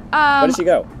recall. Where did she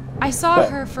go? I saw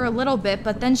her for a little bit,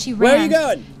 but then she ran. Where are you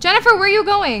going? Jennifer, where are you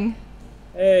going?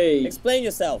 Hey. Explain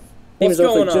yourself. He What's was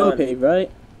awfully going on? jumpy,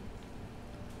 right?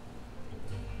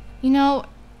 You know,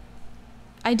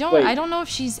 I Wait. don't know if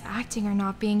she's acting or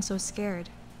not, being so scared.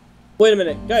 Wait a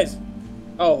minute, guys.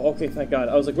 Oh, okay. Thank God.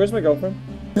 I was like, "Where's my girlfriend?"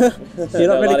 You're not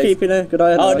really Lottie. keeping a good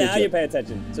eye on Oh, her, now are you pay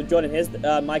attention. So Jordan, here's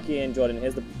the, Mikey and Jordan,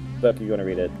 here's the book if you want to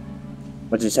read it.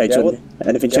 What did you say, Gerald- Jordan?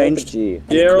 Anything Gerald changed? G.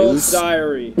 Gerald's Clues?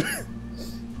 diary.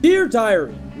 Dear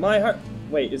diary, my heart.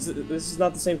 Wait, this is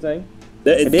not the same thing?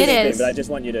 It's the It same is. thing, but I just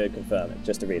want you to confirm it,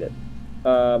 just to read it.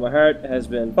 My heart has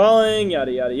been falling.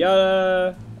 Yada yada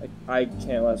yada. I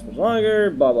can't last much longer.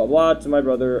 Blah blah blah. To my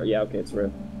brother. Yeah, okay, it's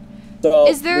real. So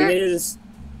Is there- we need to just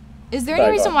Is there Sorry,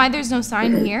 any go reason on. why there's no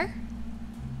sign here?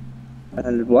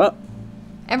 And what?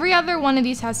 Every other one of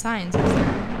these has signs. Is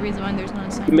there a reason why there's not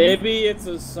a sign? here? Maybe it's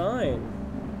a sign.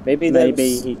 maybe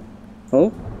Maybe. Oh,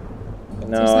 Is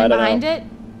No, there I something don't behind know. it?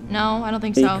 No, I don't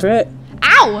think so. secret.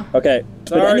 Ow! Okay, Would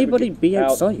Sorry, anybody but- be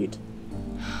out. outside?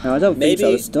 No, I don't think Maybe-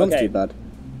 so. The storm's okay. too bad.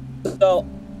 so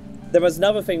there was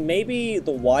another thing. Maybe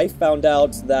the wife found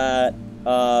out that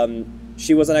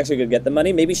she wasn't actually going to get the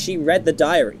money. Maybe she read the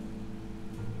diary,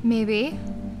 Maybe.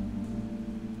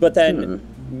 but then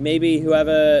maybe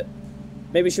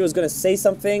maybe she was going to say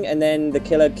something, and then the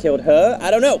killer killed her.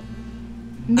 I don't know.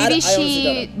 Maybe I honestly she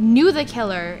don't knew the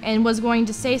killer and was going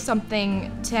to say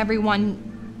something to everyone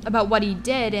about what he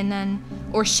did, and then,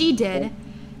 or she did,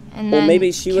 and Or then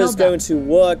maybe she was killed them. going to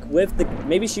work with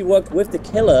maybe she worked with the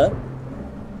killer,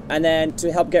 and then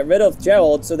to help get rid of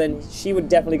Gerald, so then she would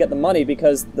definitely get the money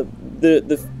because the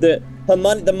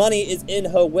money is in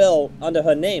her will under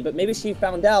her name. But maybe she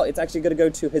found out it's actually going to go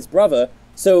to his brother,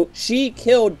 so she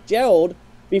killed Gerald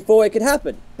before it could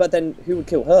happen. But then who would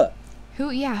kill her?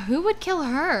 Who would kill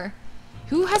her?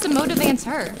 Who has a motive against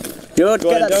her? Good, get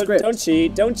Gordon, that script.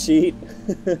 don't cheat.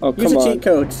 Oh, Use come a on. cheat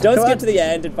code. Don't Come skip on. to the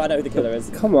end and find out who the killer is.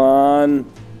 Come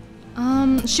on.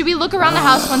 Should we look around the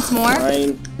house once more?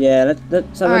 Fine. Yeah,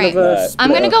 let's have Alright. another. Alright. I'm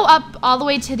gonna split go up all the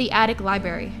way to the attic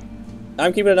library.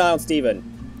 I'm keeping an eye on Steven.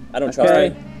 I don't trust Okay.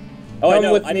 him. Oh, I Come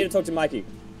know. with I me. need to talk to Mikey.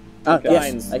 up. Ah,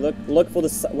 yes. Signs. Look for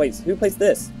the. Wait, who placed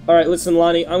this? All right, listen,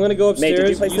 Lonnie. I'm gonna go Nate, upstairs. did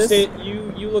you place this?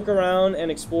 You look around and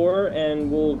explore,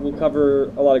 and we'll cover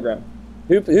a lot of ground.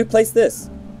 Who placed this?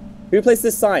 Who placed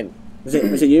this sign? Was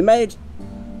it you, maid?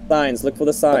 Signs. Look for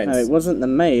the signs. No, it wasn't the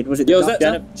maid. Was it the Yo, is that-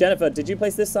 doctor? Jennifer, did you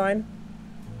place this sign?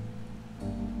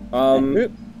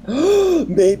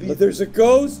 Maybe there's a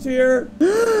ghost here.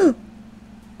 Who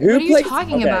What are you placed?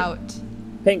 talking Okay. about?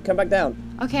 Pink, come back down.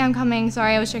 Okay, I'm coming.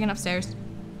 Sorry, I was checking upstairs.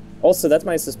 Also, that's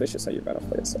my suspicious how you ran off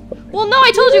by yourself. Well, no,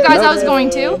 I told you guys I was going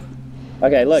to.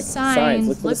 Okay, look. Signs.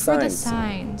 Look for the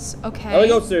signs. I'm gonna Okay.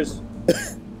 go upstairs.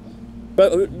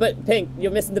 But Pink,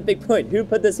 you're missing the big point. Who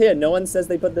put this here? No one says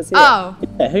they put this here. Oh.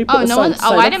 Yeah, who put Oh, the no one. signs? Oh,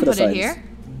 Sign I up didn't for the put it signs. here.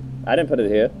 I didn't put it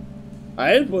here.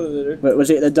 I didn't put it there. Wait, was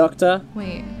it the doctor?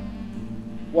 Wait.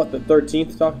 What, the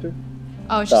 13th Doctor?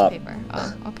 Oh, it's just Stop. paper.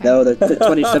 Oh, okay. No, the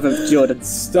 27th Jordan.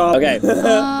 Stop. Okay.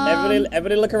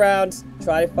 everybody look around.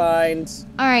 Try to find.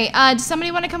 All right. Does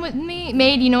somebody want to come with me?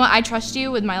 Maid, you know what? I trust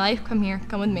you with my life. Come here.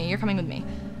 Come with me. You're coming with me.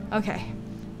 Okay.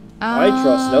 I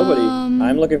trust nobody.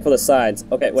 I'm looking for the signs.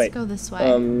 Okay, wait. Let's go this way.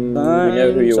 We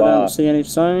know who you I are. don't see any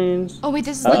signs. Oh wait,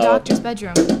 this is the Uh-oh. doctor's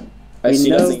bedroom. I see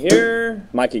know- nothing here.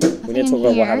 Mikey, we need to talk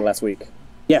about what happened last week.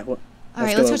 Yeah. Well, All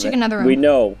right, let's go over check it. another room. We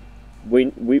know.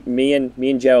 Me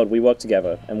and Gerald, we work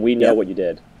together, and we know Yeah. what you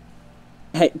did.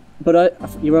 Hey, but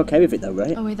you're okay with it though,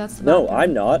 right? Oh wait, that's the No, bathroom.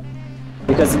 I'm not.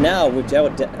 Because now with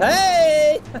Gerald,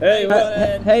 hey, Hey,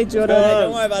 what? Hey, Jordan. What's going on?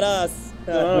 don't worry about us. What's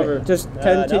going on over? Just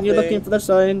continue nothing. looking for the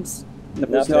signs.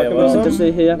 Nothing. Nothing Well, to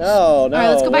see here. No, no. All right,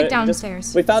 let's go back we're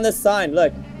downstairs. we found this sign.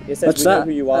 Look, it says What's we that? know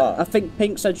who you are. I think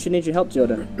Pink said she needs your help,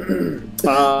 Jordan.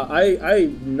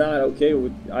 I'm not okay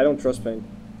with. I don't trust Pink.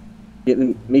 Yeah,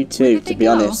 me Where too, did to they be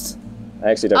go? honest.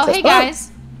 I actually don't Oh, trust. hey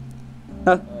guys.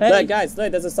 Hey. Look, guys,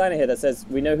 look, there's a sign here that says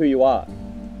we know who you are.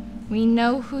 We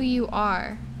know who you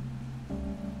are.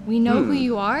 We know who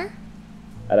you are?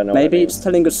 I don't know. Maybe what it's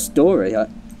telling a story.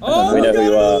 Oh, We know who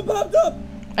you are. another one popped up.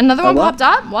 Another one what? popped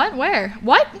up? What? Where?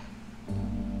 What?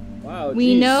 Wow.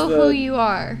 We geez, know the, who you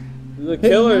are. The know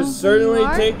killer's who certainly you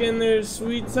are? taking their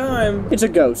sweet time. It's a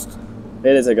ghost.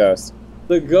 It is a ghost.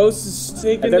 The ghost is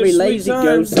taking A very their lazy sweet time.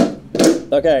 ghost.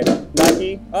 Okay,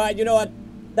 Mikey. All right, you know what?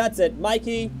 That's it,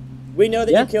 Mikey. We know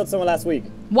that Yeah? you killed someone last week.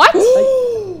 What?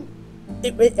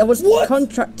 I was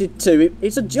contracted to.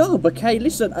 It's a job, okay?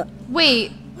 Listen.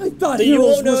 Wait. I thought So you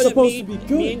heroes all know were that supposed to be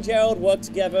good. me and Gerald work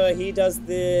together. He does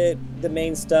the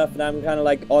main stuff, and I'm kind of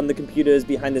like on the computers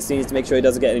behind the scenes to make sure he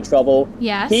doesn't get any trouble.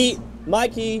 Yes.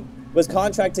 Mikey was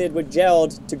contracted with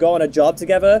Gerald to go on a job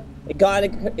together. It kind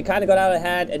of got out of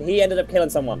hand, and he ended up killing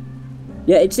someone.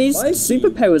 Yeah, it's these Mikey.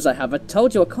 superpowers I have. I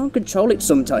told you I can't control it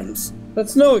sometimes.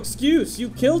 That's no excuse. You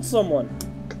killed someone.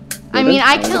 I mean,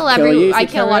 I kill every. you I if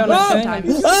you kill a carry lot on, of okay?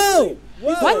 sometimes. Oh!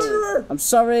 What? I'm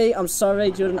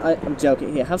sorry, Jordan. I'm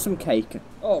joking. Here, have some cake.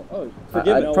 Oh, I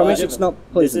forgive me. promise Forgive it's me.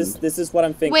 not poisoned. This is what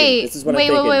I'm thinking. Wait. This is what Wait.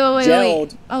 I'm Wait. thinking. Wait. Wait. Wait.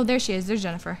 Gerald, Wait. Oh, there she is. There's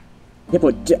Jennifer. Yeah,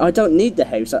 but I don't need the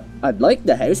house. I'd like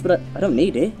the house, but I don't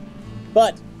need it.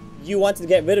 but you wanted to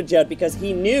get rid of Gerald because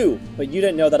he knew, but you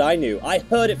didn't know that I knew. I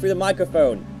heard it through the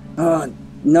microphone. Oh,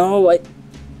 no, And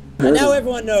now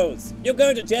everyone knows. You're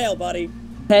going to jail, buddy.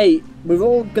 Hey, we're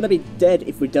all gonna be dead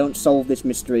if we don't solve this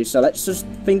mystery, so let's just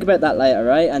think about that later,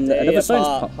 right? And Stay another sign's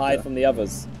apart, popped hide up. from the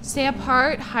others. Stay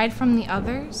apart. Hide from the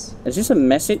others. Is this a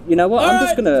message? You know what? I'm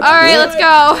just gonna... All right, let's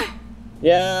go.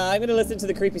 Yeah, I'm gonna listen to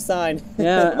the creepy sign.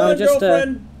 Yeah, Come on, I'm just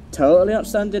girlfriend. totally not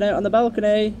standing out on the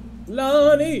balcony.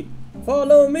 Lonnie,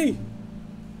 follow me.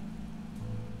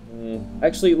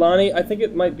 Actually, Lonnie, I think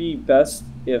it might be best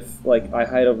if, like, I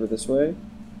hide over this way.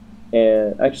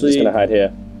 And I'm actually, just gonna hide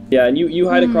here. yeah, and you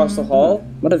hide across the hall.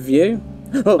 What a view.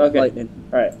 Oh, Okay. lightning.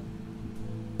 All right.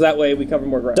 That way we cover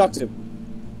more ground. Doctor,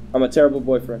 I'm a terrible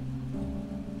boyfriend.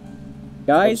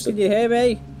 Guys, can you hear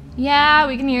me? Yeah,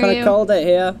 we can hear Kind you. of cold out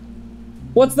here.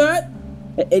 What's that?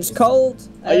 It's cold.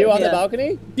 are you out on the here.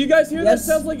 balcony? Do you guys hear Yes.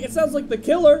 that? It sounds like the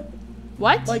killer,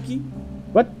 What? Mikey.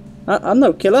 What? I'm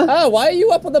no killer. Oh, why are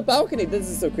you up on the balcony? This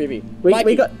is so creepy. We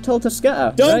Mikey, got told to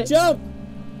scatter. don't right? jump!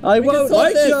 I We can won't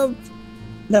solve this. jump.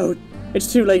 No,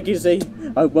 it's too late,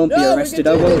 Gizzy. I won't be No, we arrested.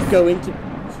 can I do won't this. go into...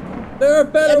 There are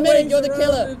better Admit ways it, you're the around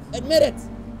killer. it. Admit it.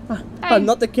 Hey. I'm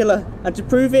not the killer. And to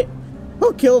prove it,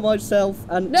 I'll kill myself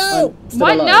and... No! I'm still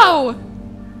What? alive. No.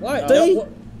 Why? See?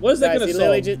 What is that Guys, gonna he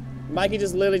literally solve? Mikey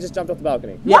just literally just jumped off the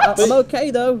balcony. Yeah, What? I'm okay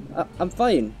though. I'm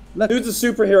fine. Look, Dude's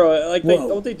a superhero. Like, Whoa.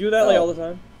 don't they do that like Oh. all the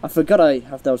time? I forgot I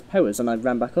have those powers and I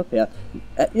ran back up here.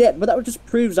 Yeah, but that just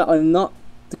proves that I'm not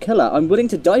the killer. I'm willing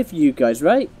to die for you guys,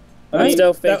 right? I'm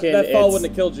still that thinking fall it's- wouldn't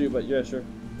have killed you, but yeah, sure.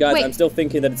 Guys, Wait. I'm still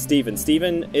thinking that it's Steven.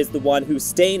 Steven is the one who's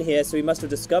staying here, so he must have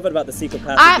discovered about the secret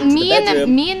passage into Me the and the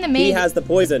bedroom. me and the He maid. has the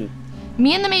poison.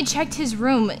 Me and the maid checked his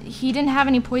room. He didn't have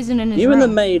any poison in his You room. and the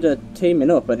maid are teaming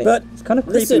up, and But it's kind of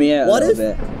creeping listen, me out what a little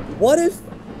if- bit.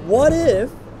 What if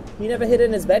he never hid it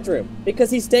in his bedroom? Because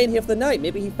he's staying here for the night.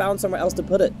 Maybe he found somewhere else to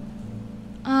put it.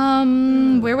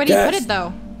 Where would he put Yes. it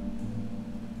though?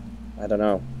 I don't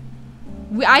know.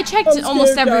 I checked I'm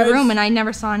almost scared, every guys. room and I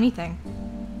never saw anything.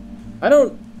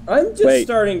 I'm just Wait.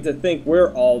 starting to think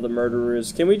we're all the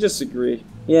murderers. Can we just agree?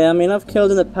 Yeah, I mean, I've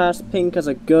killed in the past. Pink has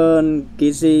a gun.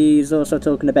 Gizzy's also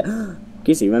talking about...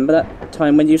 Gizzy, remember that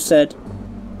time when you said,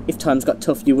 if times got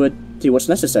tough, you would do what's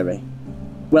necessary?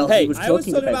 Well, Hey, he was I was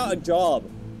talking talking about... about a job.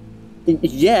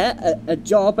 Yeah, a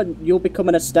job, and you'll become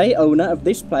an estate owner of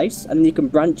this place, and you can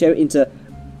branch out into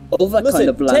other Listen, kind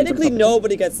of land. technically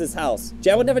nobody gets this house.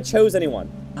 Gerald never chose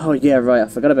anyone. Oh, yeah, right, I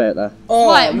forgot about that. Oh,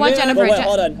 What? man. Jennifer? But wait, Je-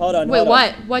 hold on. Wait, hold on.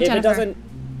 what? What, if Jennifer? It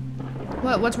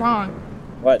doesn't... What's wrong?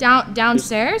 What?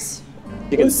 Downstairs?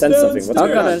 You can What's sense something. What's I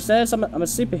going got on? downstairs, I'm a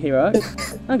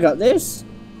superhero. I got this.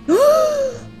 Okay,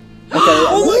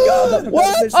 Oh my god!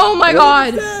 What? Oh my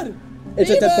god! It's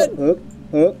a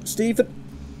Steven! Stephen.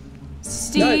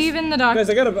 Steven the doctor. Guys,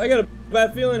 I got a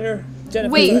bad feeling here.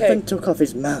 Jennifer, Wait. okay. Stephen took off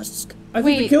his mask. I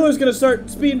think the killer's gonna start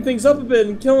speeding things up a bit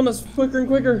and killing us quicker and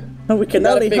quicker. Oh, we can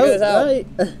gotta only figure hope, this out.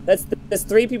 right? There's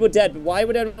 3 people dead. But why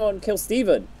would anyone kill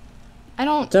Steven? I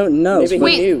don't. Don't know. Maybe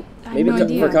Wait. he knew. I have Maybe no co-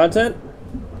 idea. For content?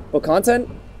 for content.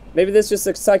 Maybe there's just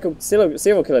a psycho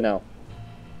serial killer now.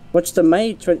 What's the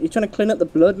maid? You trying to clean up the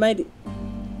blood, maid?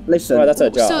 Listen. Oh, that's her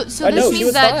job. So I this know, she means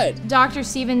was that fired. Dr.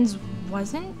 Stevens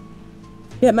wasn't?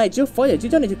 Yeah, mate, you're fired. You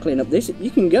don't need to clean up this.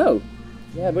 You can go.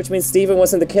 Yeah, which means Steven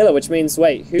wasn't the killer, which means,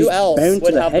 wait, who He's else bound to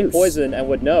would the have the house. poison and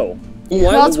would know? Why Who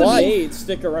would else the would be- maid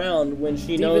stick around when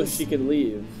she knows she could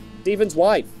leave? Steven's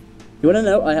wife, You want to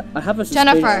know? I have a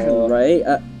suspicion, Jennifer. right?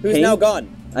 who's Pink, now gone.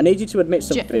 I need you to admit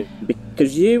something.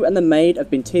 Because you and the maid have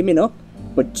been teaming up,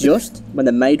 but just when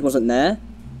the maid wasn't there,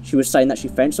 she was saying that she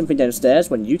found something downstairs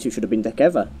when you two should have been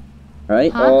together.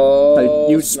 Right? Huh? Oh, So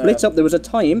you snap. split up. There was a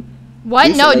time. What?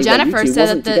 Recently, No, when you Jennifer two said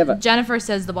wasn't that together. Jennifer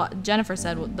said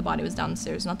the body was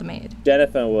downstairs, not the maid.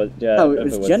 Jennifer was. Yeah, Oh, it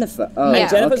was Jennifer. Oh, Yeah.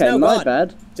 Jennifer's okay, now my gone.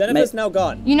 bad. Jennifer's now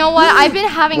gone. You know what? I've been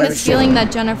having Where this is she? feeling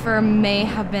that Jennifer may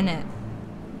have been it.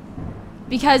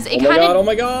 Because it Oh my kind god, oh of.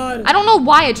 my god! I don't know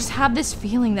why, I just have this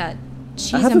feeling that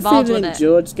she's I have a involved with feeling it.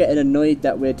 George's getting annoyed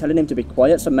that we're telling him to be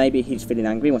quiet, so maybe he's feeling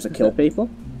angry and wants to kill people.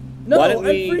 No, Why I'm don't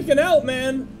we- freaking out,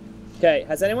 man! Okay,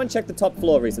 has anyone checked the top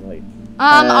floor recently?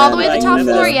 All the way to Like, the top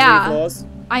remember floor, those 3 yeah. floors?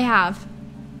 I have.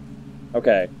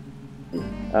 Okay.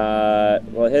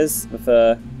 Well, here's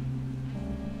the.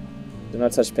 Do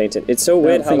not touch painted. It's so I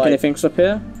weird don't how think like. anything's up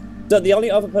here. So the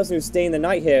only other person who's staying the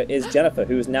night here is Jennifer,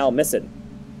 who is now missing.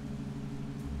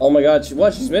 Oh my god,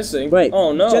 she's missing. Wait.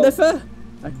 Oh no. Jennifer?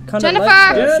 I kind of Jennifer! like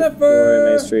her. Glory, Jennifer!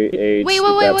 Main Street, H. Wait.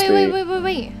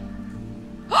 Street.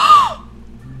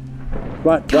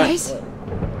 What? Guys?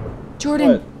 Jordan,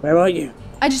 What? Where are you?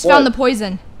 I just What? found the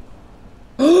poison.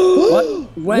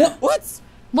 What? Where? What?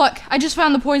 Look, I just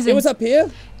found the poison. It was up here?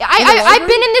 I've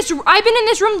been in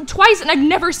this room twice and I've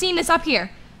never seen this up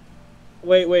here.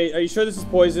 Wait, are you sure this is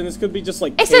poison? This could be just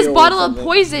like It says kale or bottle of something.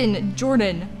 poison,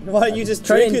 Jordan. Why don't you just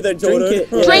Try drink and it then, drink Jordan? it.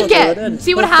 Yeah. Drink Jordan. it.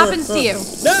 See what happens to you.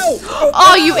 No!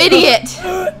 Oh, you idiot.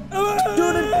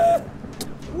 Jordan!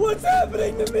 What's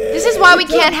happening to me? This is why we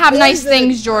can't have nice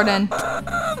things, Jordan.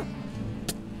 I'm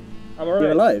You're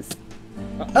alright. alive.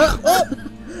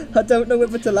 I don't know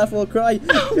whether to laugh or cry.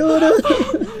 Jordan!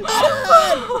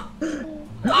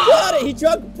 Lonnie, he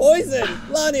drank poison!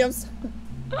 Lonnie, I'm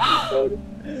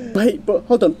Wait, but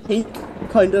hold on. Pink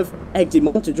kind of egged him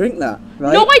on to drink that,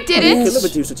 right? No, I A didn't. killer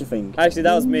would do such a thing. Actually,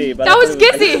 that was me, but That I was thought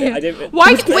it Gizzy. I didn't-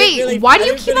 Why? didn't really- Wait. Why do I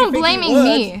you didn't keep really on think blaming you would.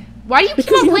 me? Why do you keep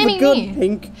Because on you have a blaming gun, me?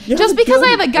 Pink. You Just have a because I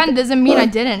gun. have a gun doesn't mean I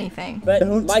did anything. But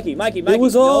Don't. Mikey, It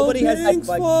was all nobody has Pink's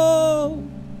like, fault.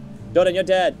 Jordan, you're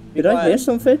dead. Be Did I hear quiet.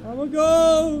 something? I'm a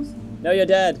ghost. No, you're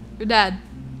dead. You're dead.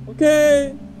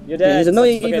 Okay. You're Yeah, dead. he's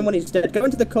annoying Stop even fucking- when he's dead. Go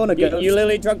into the corner, You, Ghost. you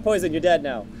literally drunk poison. You're dead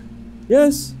now.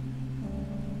 Yes.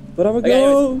 But I'm a Okay,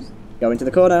 anyways. ghost. Go into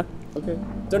the corner. Okay.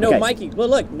 So no, Okay. Mikey. Well,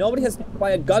 look, nobody has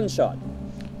by a gunshot.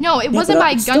 No, it Yeah, wasn't but by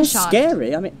a it's gunshot. Still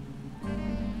scary. I mean,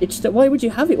 why would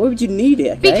you have it? Why would you need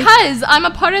it? Okay? Because I'm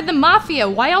a part of the mafia.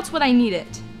 Why else would I need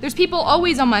it? There's people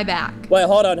always on my back. Wait,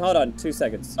 hold on. 2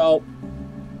 seconds. So,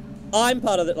 I'm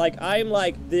part of it. Like, I'm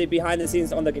like the behind the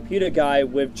scenes on the computer guy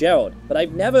with Gerald, but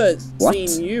I've never What?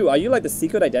 seen you. Are you like the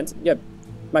secret identity? Yeah,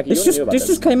 Mikey, This you knew about this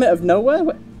just came out of nowhere.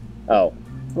 Oh,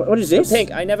 What is this?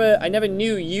 Pink. I never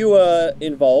knew you were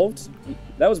involved.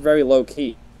 That was very low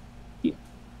key.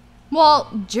 Well,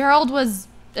 Gerald was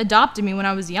adopted me when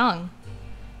I was young.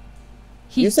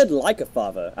 You said like a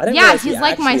father. I didn't Yeah, realize he he's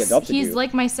like my actually adopted he's you.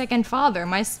 like my second father.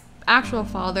 My actual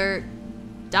father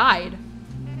died.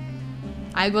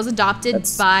 I was adopted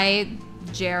That's- by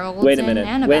Gerald Wait a and minute.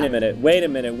 Annabelle. Wait a minute. Wait a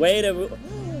minute. Wait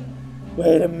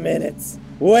a minute.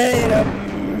 Wait a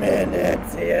minute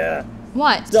here.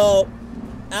 What? So,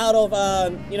 out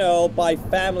of by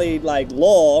family like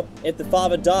law, if the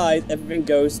father dies, everything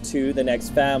goes to the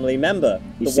next family member.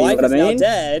 You The see wife what I is now mean?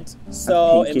 dead,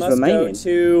 so Pink it is must go remaining.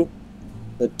 to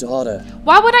the daughter.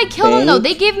 Why would I kill him though? Pink?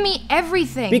 They give me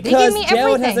everything. Because they give me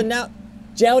Gerald has everything.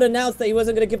 Gerald announced that he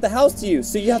wasn't going to give the house to you,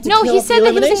 so you have to No, kill he off said the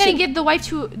that he wasn't elimination.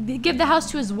 going to give the house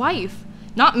to his wife,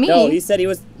 not me. No, he said he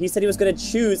was going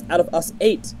to choose out of us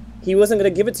 8. He wasn't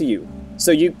going to give it to you.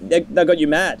 So that got you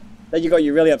mad. That got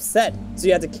you really upset. So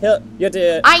you had to kill. You had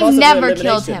to. I process the never killed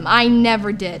elimination. him. I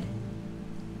never did.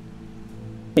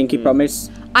 Pinky promise.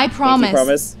 I promise. Pinky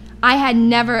promise. I had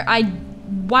never.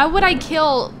 Why would I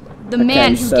kill the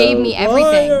man who so- gave me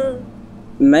everything? Liar.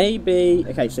 Maybe.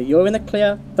 Okay, so you're in the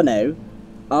clear for now.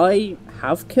 I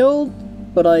have killed,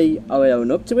 but I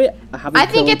own up to it. I haven't. I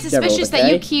think killed it's suspicious Gerald, that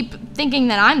you okay? keep thinking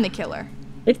that I'm the killer.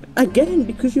 Again,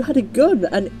 because you had a gun,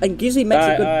 and Gizzy makes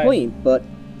a good Alright. point, but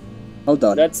hold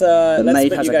on. Let's the let's maid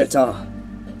split has you a guys. guitar.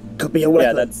 could be a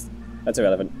weapon. Yeah, that's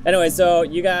irrelevant. Anyway, so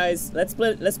you guys, let's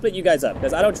split you guys up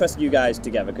because I don't trust you guys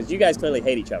together because you guys clearly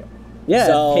hate each other. Yeah,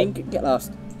 so, Pink, get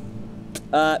lost.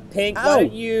 Pink, Ow. why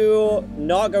don't you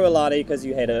not go with Lottie because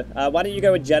you hate her? Why don't you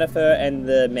go with Jennifer and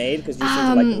the maid because you seem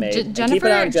to like the maid? And keep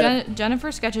an eye on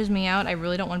Jennifer sketches me out. I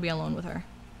really don't want to be alone with her.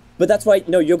 But that's why,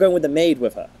 no, you're going with the maid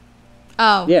with her.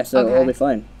 Oh. Yeah, so okay. we'll be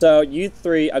fine. So you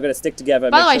three are gonna stick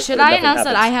together. By the way, should I announce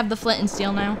that I have the flint and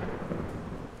steel now?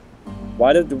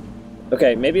 Why did?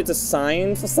 Okay, maybe it's a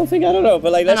sign for something. I don't know,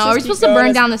 but like, let's I don't know. Are we supposed to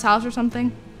burn down this house or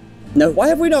something? No. Why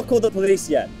have we not called the police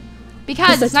yet?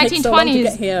 Because it's they take so long to 1920s.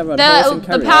 get here on horse and The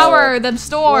carriage. power, the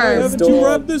stores. Haven't you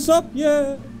wrapped this up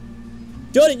yet?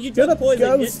 Jordan, you drank poison.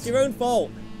 ghost. It's your own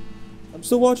fault. I'm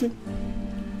still watching.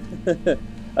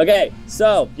 Okay,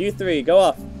 so you three go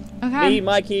off. Okay. Me,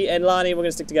 Mikey, and Lani, we're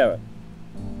gonna stick together.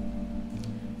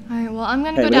 Alright, well, I'm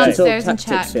gonna Hey, go we gotta talk downstairs and check.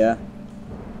 tactics here.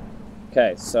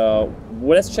 Okay, so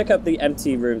let's check out the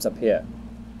empty rooms up here.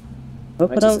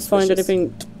 Hope I Aren't you don't find suspicious?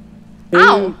 anything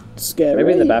Ow! too scary.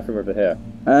 Maybe in the bathroom over here.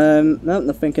 No,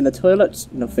 nothing in the toilets,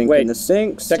 nothing Wait. in the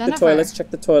sinks. Check the Jennifer. toilets.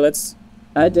 Check the toilets.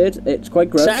 I did. It's quite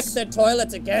gross. Check the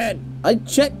toilets again. I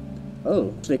checked.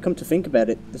 Oh, actually, come to think about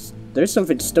it, there's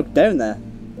something stuck down there.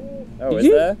 Oh, Did is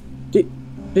you? there?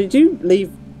 Did you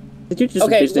leave? Did you just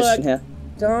Okay, business look. in here?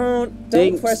 Don't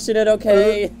Thanks. question it,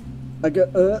 okay? I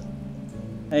go.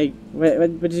 Hey, where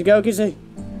did you go, Gizzy?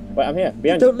 Wait, I'm here.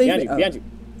 Behind Don't you. leave Behind me. you.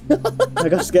 Behind you. I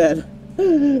got scared.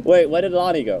 Wait, where did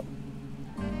Lani go?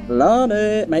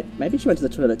 Lana, maybe she went to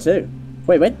the toilet too.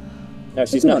 Wait, when? No,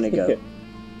 she's Where'd not. Lani go?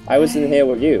 I was in here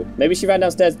with you. Maybe she ran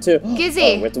downstairs too.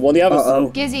 Gizzy. Oh, we have to warn the others.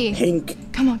 Uh-oh. Gizzy.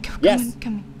 Pink. Come on, come Yes. on,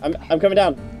 come I'm coming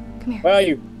down. here. Where are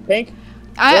you? Pink?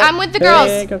 I'm with the girls.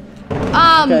 Pink.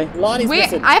 Um, Okay. Lonnie's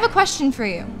missing. I have a question for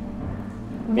you.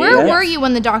 Where Yes. were you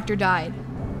when the doctor died?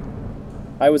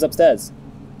 I was upstairs.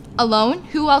 Alone?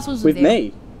 Who else was With you?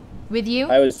 me. With you?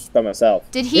 I was by myself.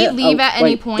 Did he Yeah, leave oh, at any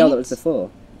wait, point? No, that was before.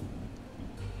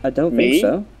 I don't Me? think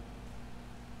so.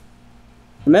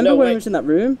 Remember No, when wait. I was in that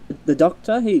room? The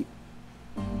doctor, he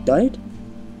died?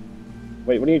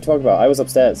 Wait, what are you talking about? I was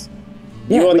upstairs.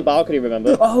 Yeah, you were on we- the balcony,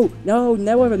 remember? Oh, no,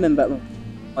 now I remember.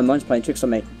 My mind's playing tricks on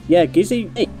me. Yeah, Gizzy,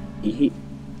 he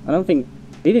I don't think,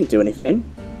 he didn't do anything.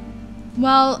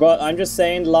 Well, Well, I'm just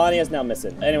saying Lani is now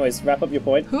missing. Anyways, wrap up your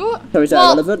point. who? So is that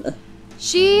well, relevant?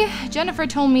 Jennifer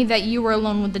told me that you were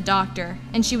alone with the doctor,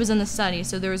 and she was in the study,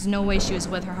 so there was no way she was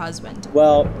with her husband.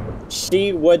 Well,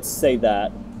 she would say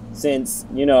that since,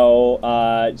 you know,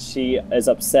 she is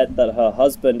upset that her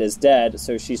husband is dead,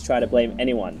 so she's trying to blame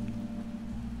anyone.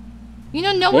 You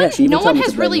know, no Yeah, she even one told me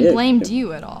has to blame really you. blamed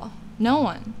you at all. No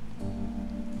one.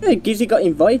 Yeah, Gizzy got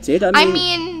invited. I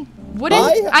mean,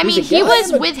 He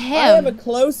was with I have a him.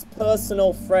 close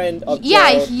personal friend of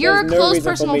Yeah, Joe. you're a There's no close reason for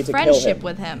personal me to kill friendship him.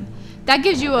 with him. That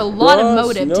gives you a lot of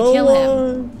motive to kill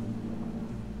him.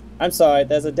 I'm sorry,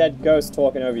 there's a dead ghost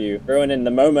talking over you, ruining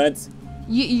the moment.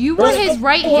 You were his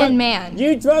right-hand man.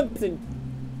 You drunk and...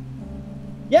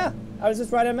 Yeah, I was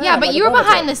just right-hand man. Yeah, I'm but like you a were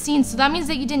behind monitor. the scenes, so that means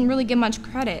that you didn't really get much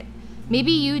credit.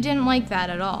 Maybe you didn't like that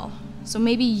at all. So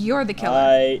maybe you're the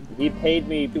killer. He paid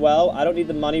me well. I don't need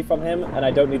the money from him, and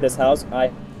I don't need this house.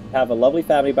 I have a lovely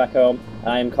family back home, and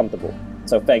I am comfortable.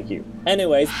 So thank you.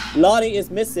 Anyways, Lani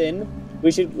is missing. We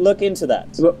should look into that.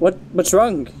 what's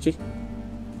wrong? She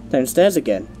downstairs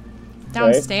again. I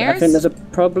Downstairs? think there's a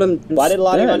problem. Why did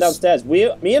Lani run downstairs?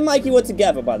 downstairs? Me and Mikey were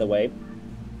together, by the way.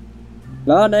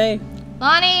 Lani.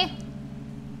 Lonnie,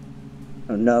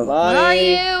 Oh no. where are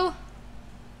Lani. you?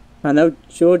 I know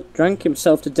George drank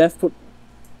himself to death, but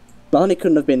Lani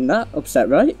couldn't have been that upset,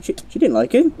 right? She didn't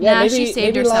like him. Yeah, Nah, maybe- she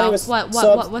saved maybe Lonnie herself. was What's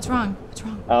wrong? What's wrong?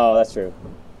 Oh, that's true.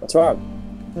 What's wrong?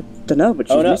 Don't know, but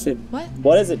she's Oh, no. missing. What?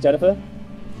 What is it, Jennifer?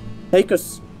 Take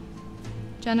us,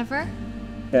 Jennifer?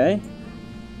 okay?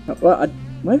 Well,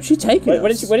 where was she taking us?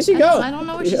 Where did she go? I don't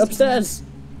know where she's Upstairs.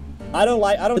 I don't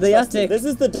To the trust her. attic. This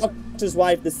is the doctor's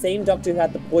wife, the same doctor who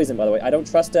had the poison, by the way. I don't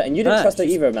trust her, and you didn't Ah, trust her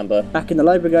she's- either, remember? Back in the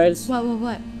library, guys.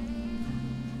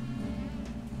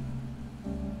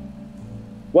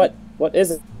 What? What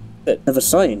is it? Another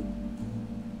sign.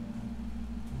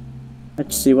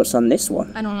 Let's see what's on this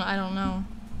one. I don't know. I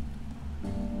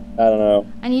don't know.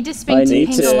 I need to speak I to need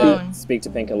Pink to- alone. Speak to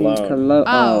Pink Pink alone. hello.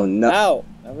 Oh. Oh no. Ow!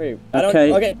 Okay. I don't.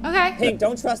 Okay. Okay. Okay. Pink,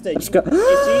 don't trust her. Let's go.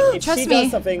 If Trust she me.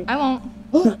 does something, I won't.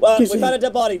 well, we Gizzy. found a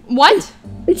dead body. What?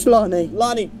 It's Lani.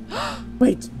 Lani.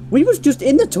 Wait, we was just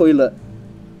in the toilet.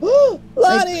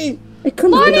 Lani. It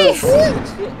couldn't have been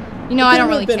us. You know, I don't Couldn't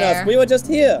really have been care. us. We were just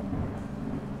here.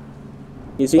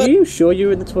 Is But- you sure you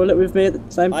were in the toilet with me at the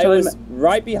same I time? was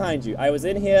right behind you. I was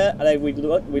in here, and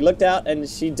we looked out, and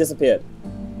she disappeared.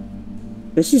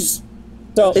 This is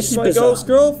So, This is My bizarre. ghost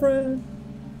girlfriend.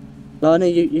 Lana,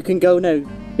 you can go now.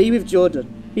 Be with Jordan.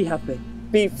 Be happy.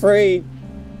 be free.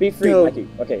 Be free, Go. Mikey.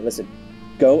 Okay, listen.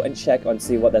 Go and check on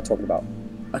see what they're talking about.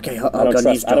 Okay, I I'll don't go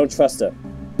trust. I don't trust her.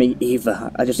 Me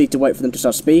either. I just need to wait for them to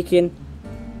start speaking.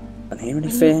 I don't hear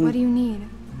anything. What do you need?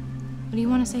 What do you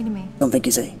want to say to me? Don't think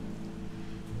he's he.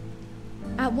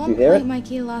 At one You hear point, it?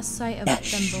 Mikey lost sight of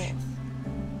Yes. them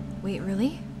both. Wait,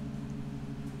 really?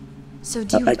 So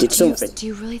do you? I did do you- something. Do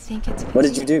you really think it's? What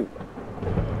did you do?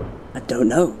 I don't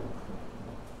know.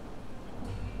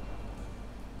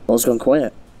 All's gone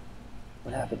quiet.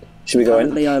 What happened? Should we go in?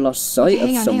 Apparently I lost sight Hang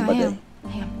of on, somebody. hang on,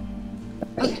 hang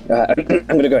on.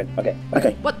 I'm gonna go in. Okay.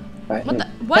 Okay. What? Alright. What the?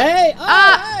 What? Hey!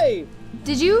 Oh, hey!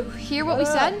 Did you hear what we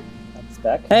said? That's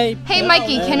back. Hey. Hey, No,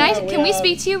 Mikey, no, can we we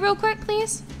speak to you real quick,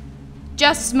 please?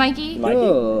 Just Mikey. Mikey?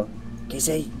 Oh.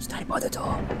 Gizzy, stay by the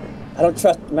door. I don't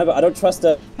trust. Remember, I don't trust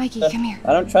her. Mikey, come here.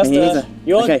 I don't trust Me her. neither.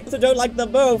 You Okay. also don't like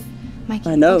them both. Mikey.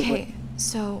 I know, Okay,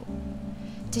 so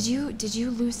did you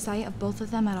lose sight of both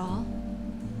of them at all?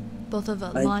 Both of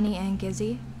Lonnie and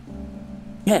Gizzy?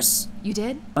 Yes. You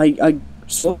did? I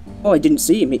saw. Oh, I didn't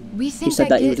see him. We think said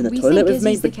that he was in the we toilet think with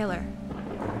me, Gizzy's the but- killer.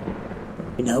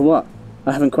 You know what?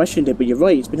 I haven't questioned it, but you're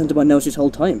right. It's been under my nose this whole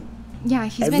time. Yeah,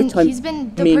 he's Every time he's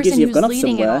been the me and person Gizzy have who's gone off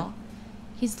leading it somewhere- all.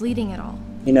 He's leading it all.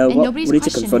 You know And what? nobody's We need to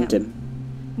questioned confront him.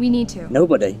 him. We need to.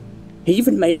 Nobody. He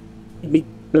even made me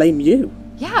blame you.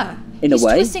 Yeah. In a he's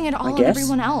way, twisting it I all on guess.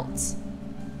 everyone else.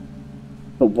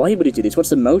 But why would he do this? What's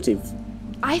the motive?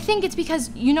 I think it's because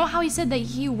you know how he said that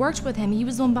he worked with him. He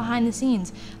was the one behind the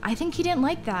scenes. I think he didn't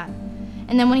like that.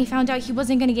 And then when he found out he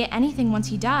wasn't going to get anything once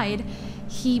he died,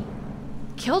 he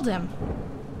killed him.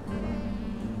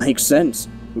 Makes sense.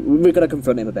 We've got to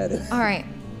confront him about it. All right.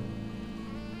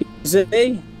 Is it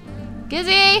me?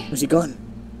 Gizzy! Where's he gone?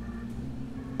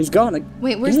 He's gone.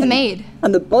 Wait, where's the again. maid?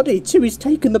 And the body too. He's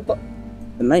taken the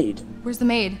the maid. Where's the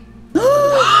maid?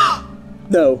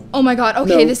 No. Oh my god.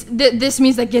 Okay, No. this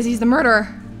means that Gizzy's the murderer.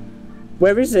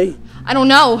 Where is he? I don't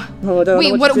know. Oh, I don't wait,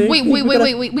 know what to do. wait, We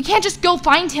gotta- wait. We can't just go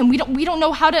find him. We don't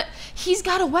know how to. He's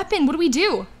got a weapon. What do we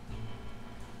do?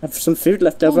 I have some food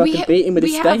left over. Well, I we can ha- beat him with a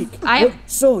we have- steak. I- What?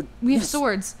 Sword. We have Yes.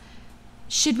 swords.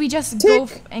 Should we just go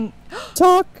and?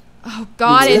 Talk. Oh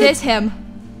god, it is him.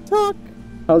 Talk.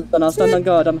 Hold on, I'll stand on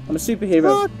guard. I'm a superhero.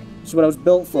 Talk. This is what I was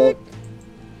built for.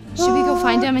 Should we go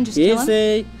find him and just kill him?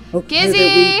 Gizzy. Okay, Gizzy!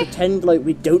 that we pretend like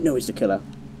we don't know he's the killer.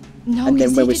 No, And then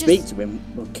because when he we could speak just- to him,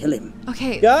 we'll kill him.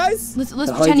 Okay. Guys, Let's So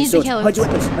pretend hide he's the your killer. swords. Hide your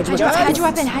weapons. Hide your weapons. Hide your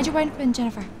weapon. Hide your weapon,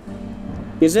 Jennifer.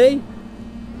 Gizzy?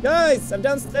 guys, I'm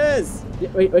downstairs. We're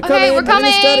Okay, coming. we're I'm in the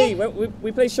coming. study.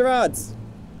 We play charades.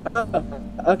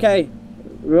 Okay,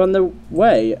 we're on the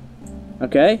way.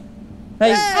 Okay.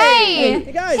 Hey. Hey!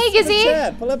 Hey guys, Hey, pull up a Gizzy.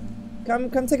 chair. Pull up.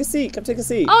 Come take a seat. Come take a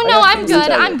seat. Oh I no, got I'm things to good.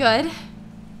 tell you. I'm good.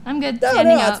 I'm good No,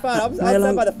 standing no, up. it's fine. I'll How long-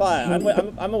 stand by the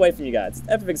fire. I'm away from you guys.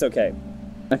 Everything's okay.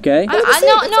 Okay. No,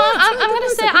 I'm gonna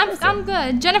sit. I'm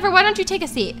good. Jennifer, why don't you take a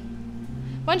seat?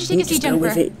 Why don't you take a seat, Just go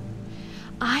with Jennifer? it.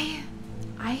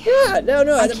 Yeah,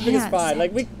 no, I everything is can't fine. sit.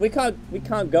 Like we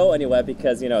can't go anywhere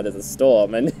because there's a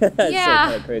storm and it's Yeah.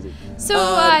 so kind of crazy. So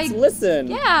I listen.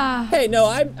 yeah. Hey, no,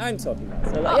 I'm talking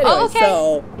now. So, like, Oh, anyway,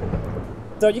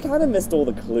 okay. so you kind of missed all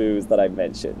the clues that I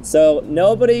mentioned. So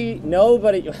nobody.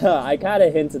 I kind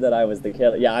of hinted that I was the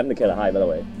killer. Yeah, I'm the killer. Hi, by the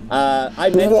way. I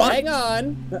meant. What? Hang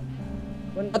on.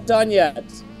 We're not done yet.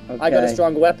 I got a Okay.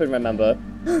 strong weapon. Remember.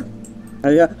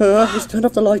 Just turn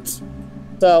off the lights.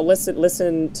 So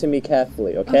listen to me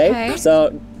carefully, okay? Okay.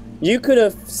 So you could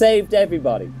have saved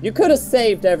everybody. You could have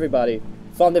saved everybody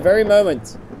from the very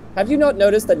moment. Have you not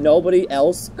noticed that nobody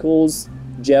else calls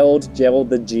Gerald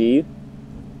the G?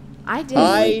 I did.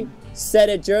 I said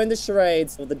it during the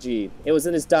charades with the G. It was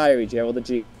in his diary, Gerald the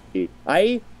G.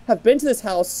 I have been to this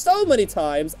house so many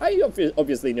times. I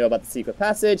obviously knew about the secret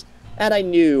passage, and I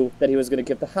knew that he was going to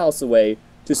give the house away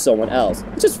to someone else,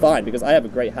 which is fine because I have a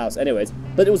great house anyways,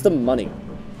 but it was the money.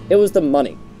 It was the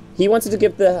money. He wanted to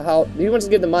give the house, he wanted to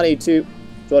give the money to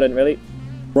Jordan, really?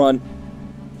 Run.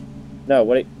 No,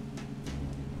 what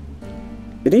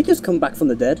Did he just come back from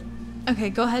the dead? Okay,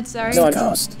 go ahead. Sorry. No, I'm-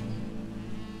 Cast.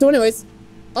 So anyways,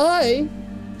 I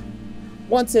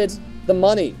wanted the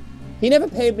money. He never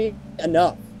paid me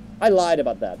enough. I lied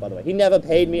about that, by the way. He never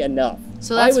paid me enough.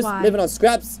 So that's I was why. living on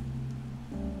scraps.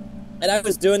 And I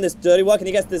was doing this dirty work, and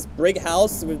he gets this big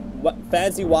house with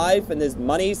fancy wife, and there's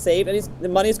money saved, and the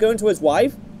money's going to his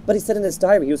wife. But he said in his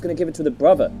diary he was going to give it to the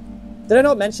brother. Did I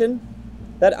not mention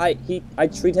that I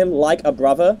treat him like a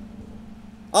brother?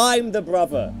 I'm the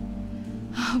brother.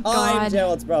 Oh I'm God.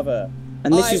 Gerald's brother.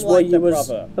 And this I'm is why like you the was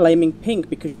brother. blaming Pink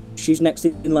because she's next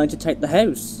in line to take the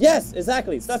house. Yes,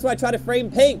 exactly. So that's why I try to frame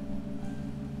Pink.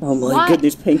 Oh my What?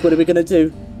 goodness, Pink, what are we gonna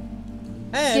do?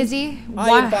 And Gizzy, I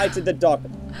why? invited the doctor.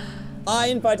 I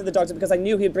invited the doctor because I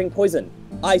knew he'd bring poison.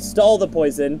 I stole the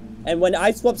poison, and when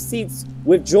I swapped seats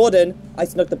with Jordan, I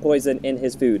snuck the poison in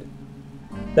his food.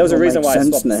 There was a That reason makes why I sense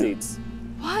swapped now. seats.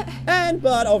 What?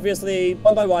 But obviously,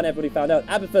 one by one, everybody found out.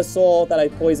 Abatha saw that I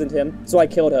poisoned him, so I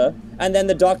killed her. And then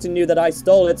the doctor knew that I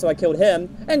stole it, so I killed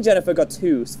him. And Jennifer got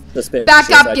too suspicious. Back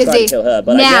up, I tried to Gizzy. kill her,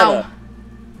 but Now.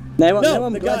 Now No,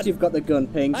 I'm the glad gun. you've got the gun,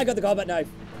 Pink. I got the combat knife.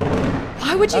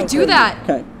 Why would you Oh, do good. that?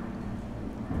 Okay.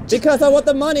 Because I want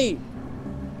the money.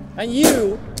 And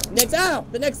you,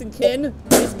 the next in kin,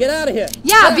 needs to get out of here.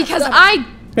 Yeah, because I.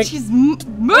 Pick- She's.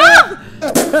 Move!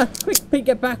 Quick, Pink,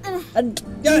 get back. And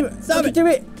Go, you, stop you it. do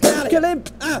it. Get out of Kill here. him.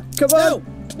 Ah, Come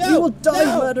on. No, You will die,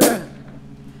 no. murderer.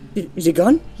 Is he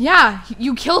gone? Yeah,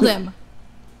 you killed him.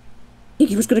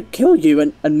 He was gonna kill you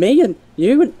and me and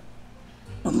you and...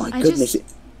 Oh my I goodness.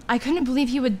 just. I couldn't believe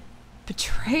he would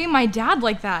betray my dad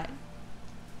like that.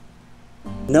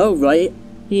 No, right?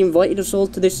 He invited us all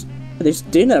to this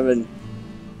dinner and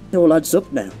it all adds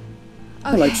up now.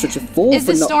 I'm like such a fool Is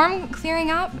for the not... storm clearing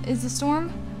up? Is the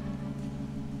storm?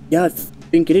 Yeah, I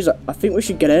think it is. I think we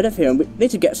should get out of here and we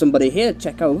need to get somebody here to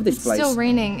check over this It's place. still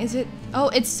raining. Is it? Oh,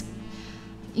 it's.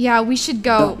 Yeah, we should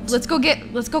go. Don't.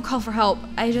 Let's go call for help.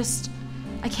 I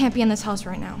can't be in this house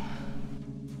right now.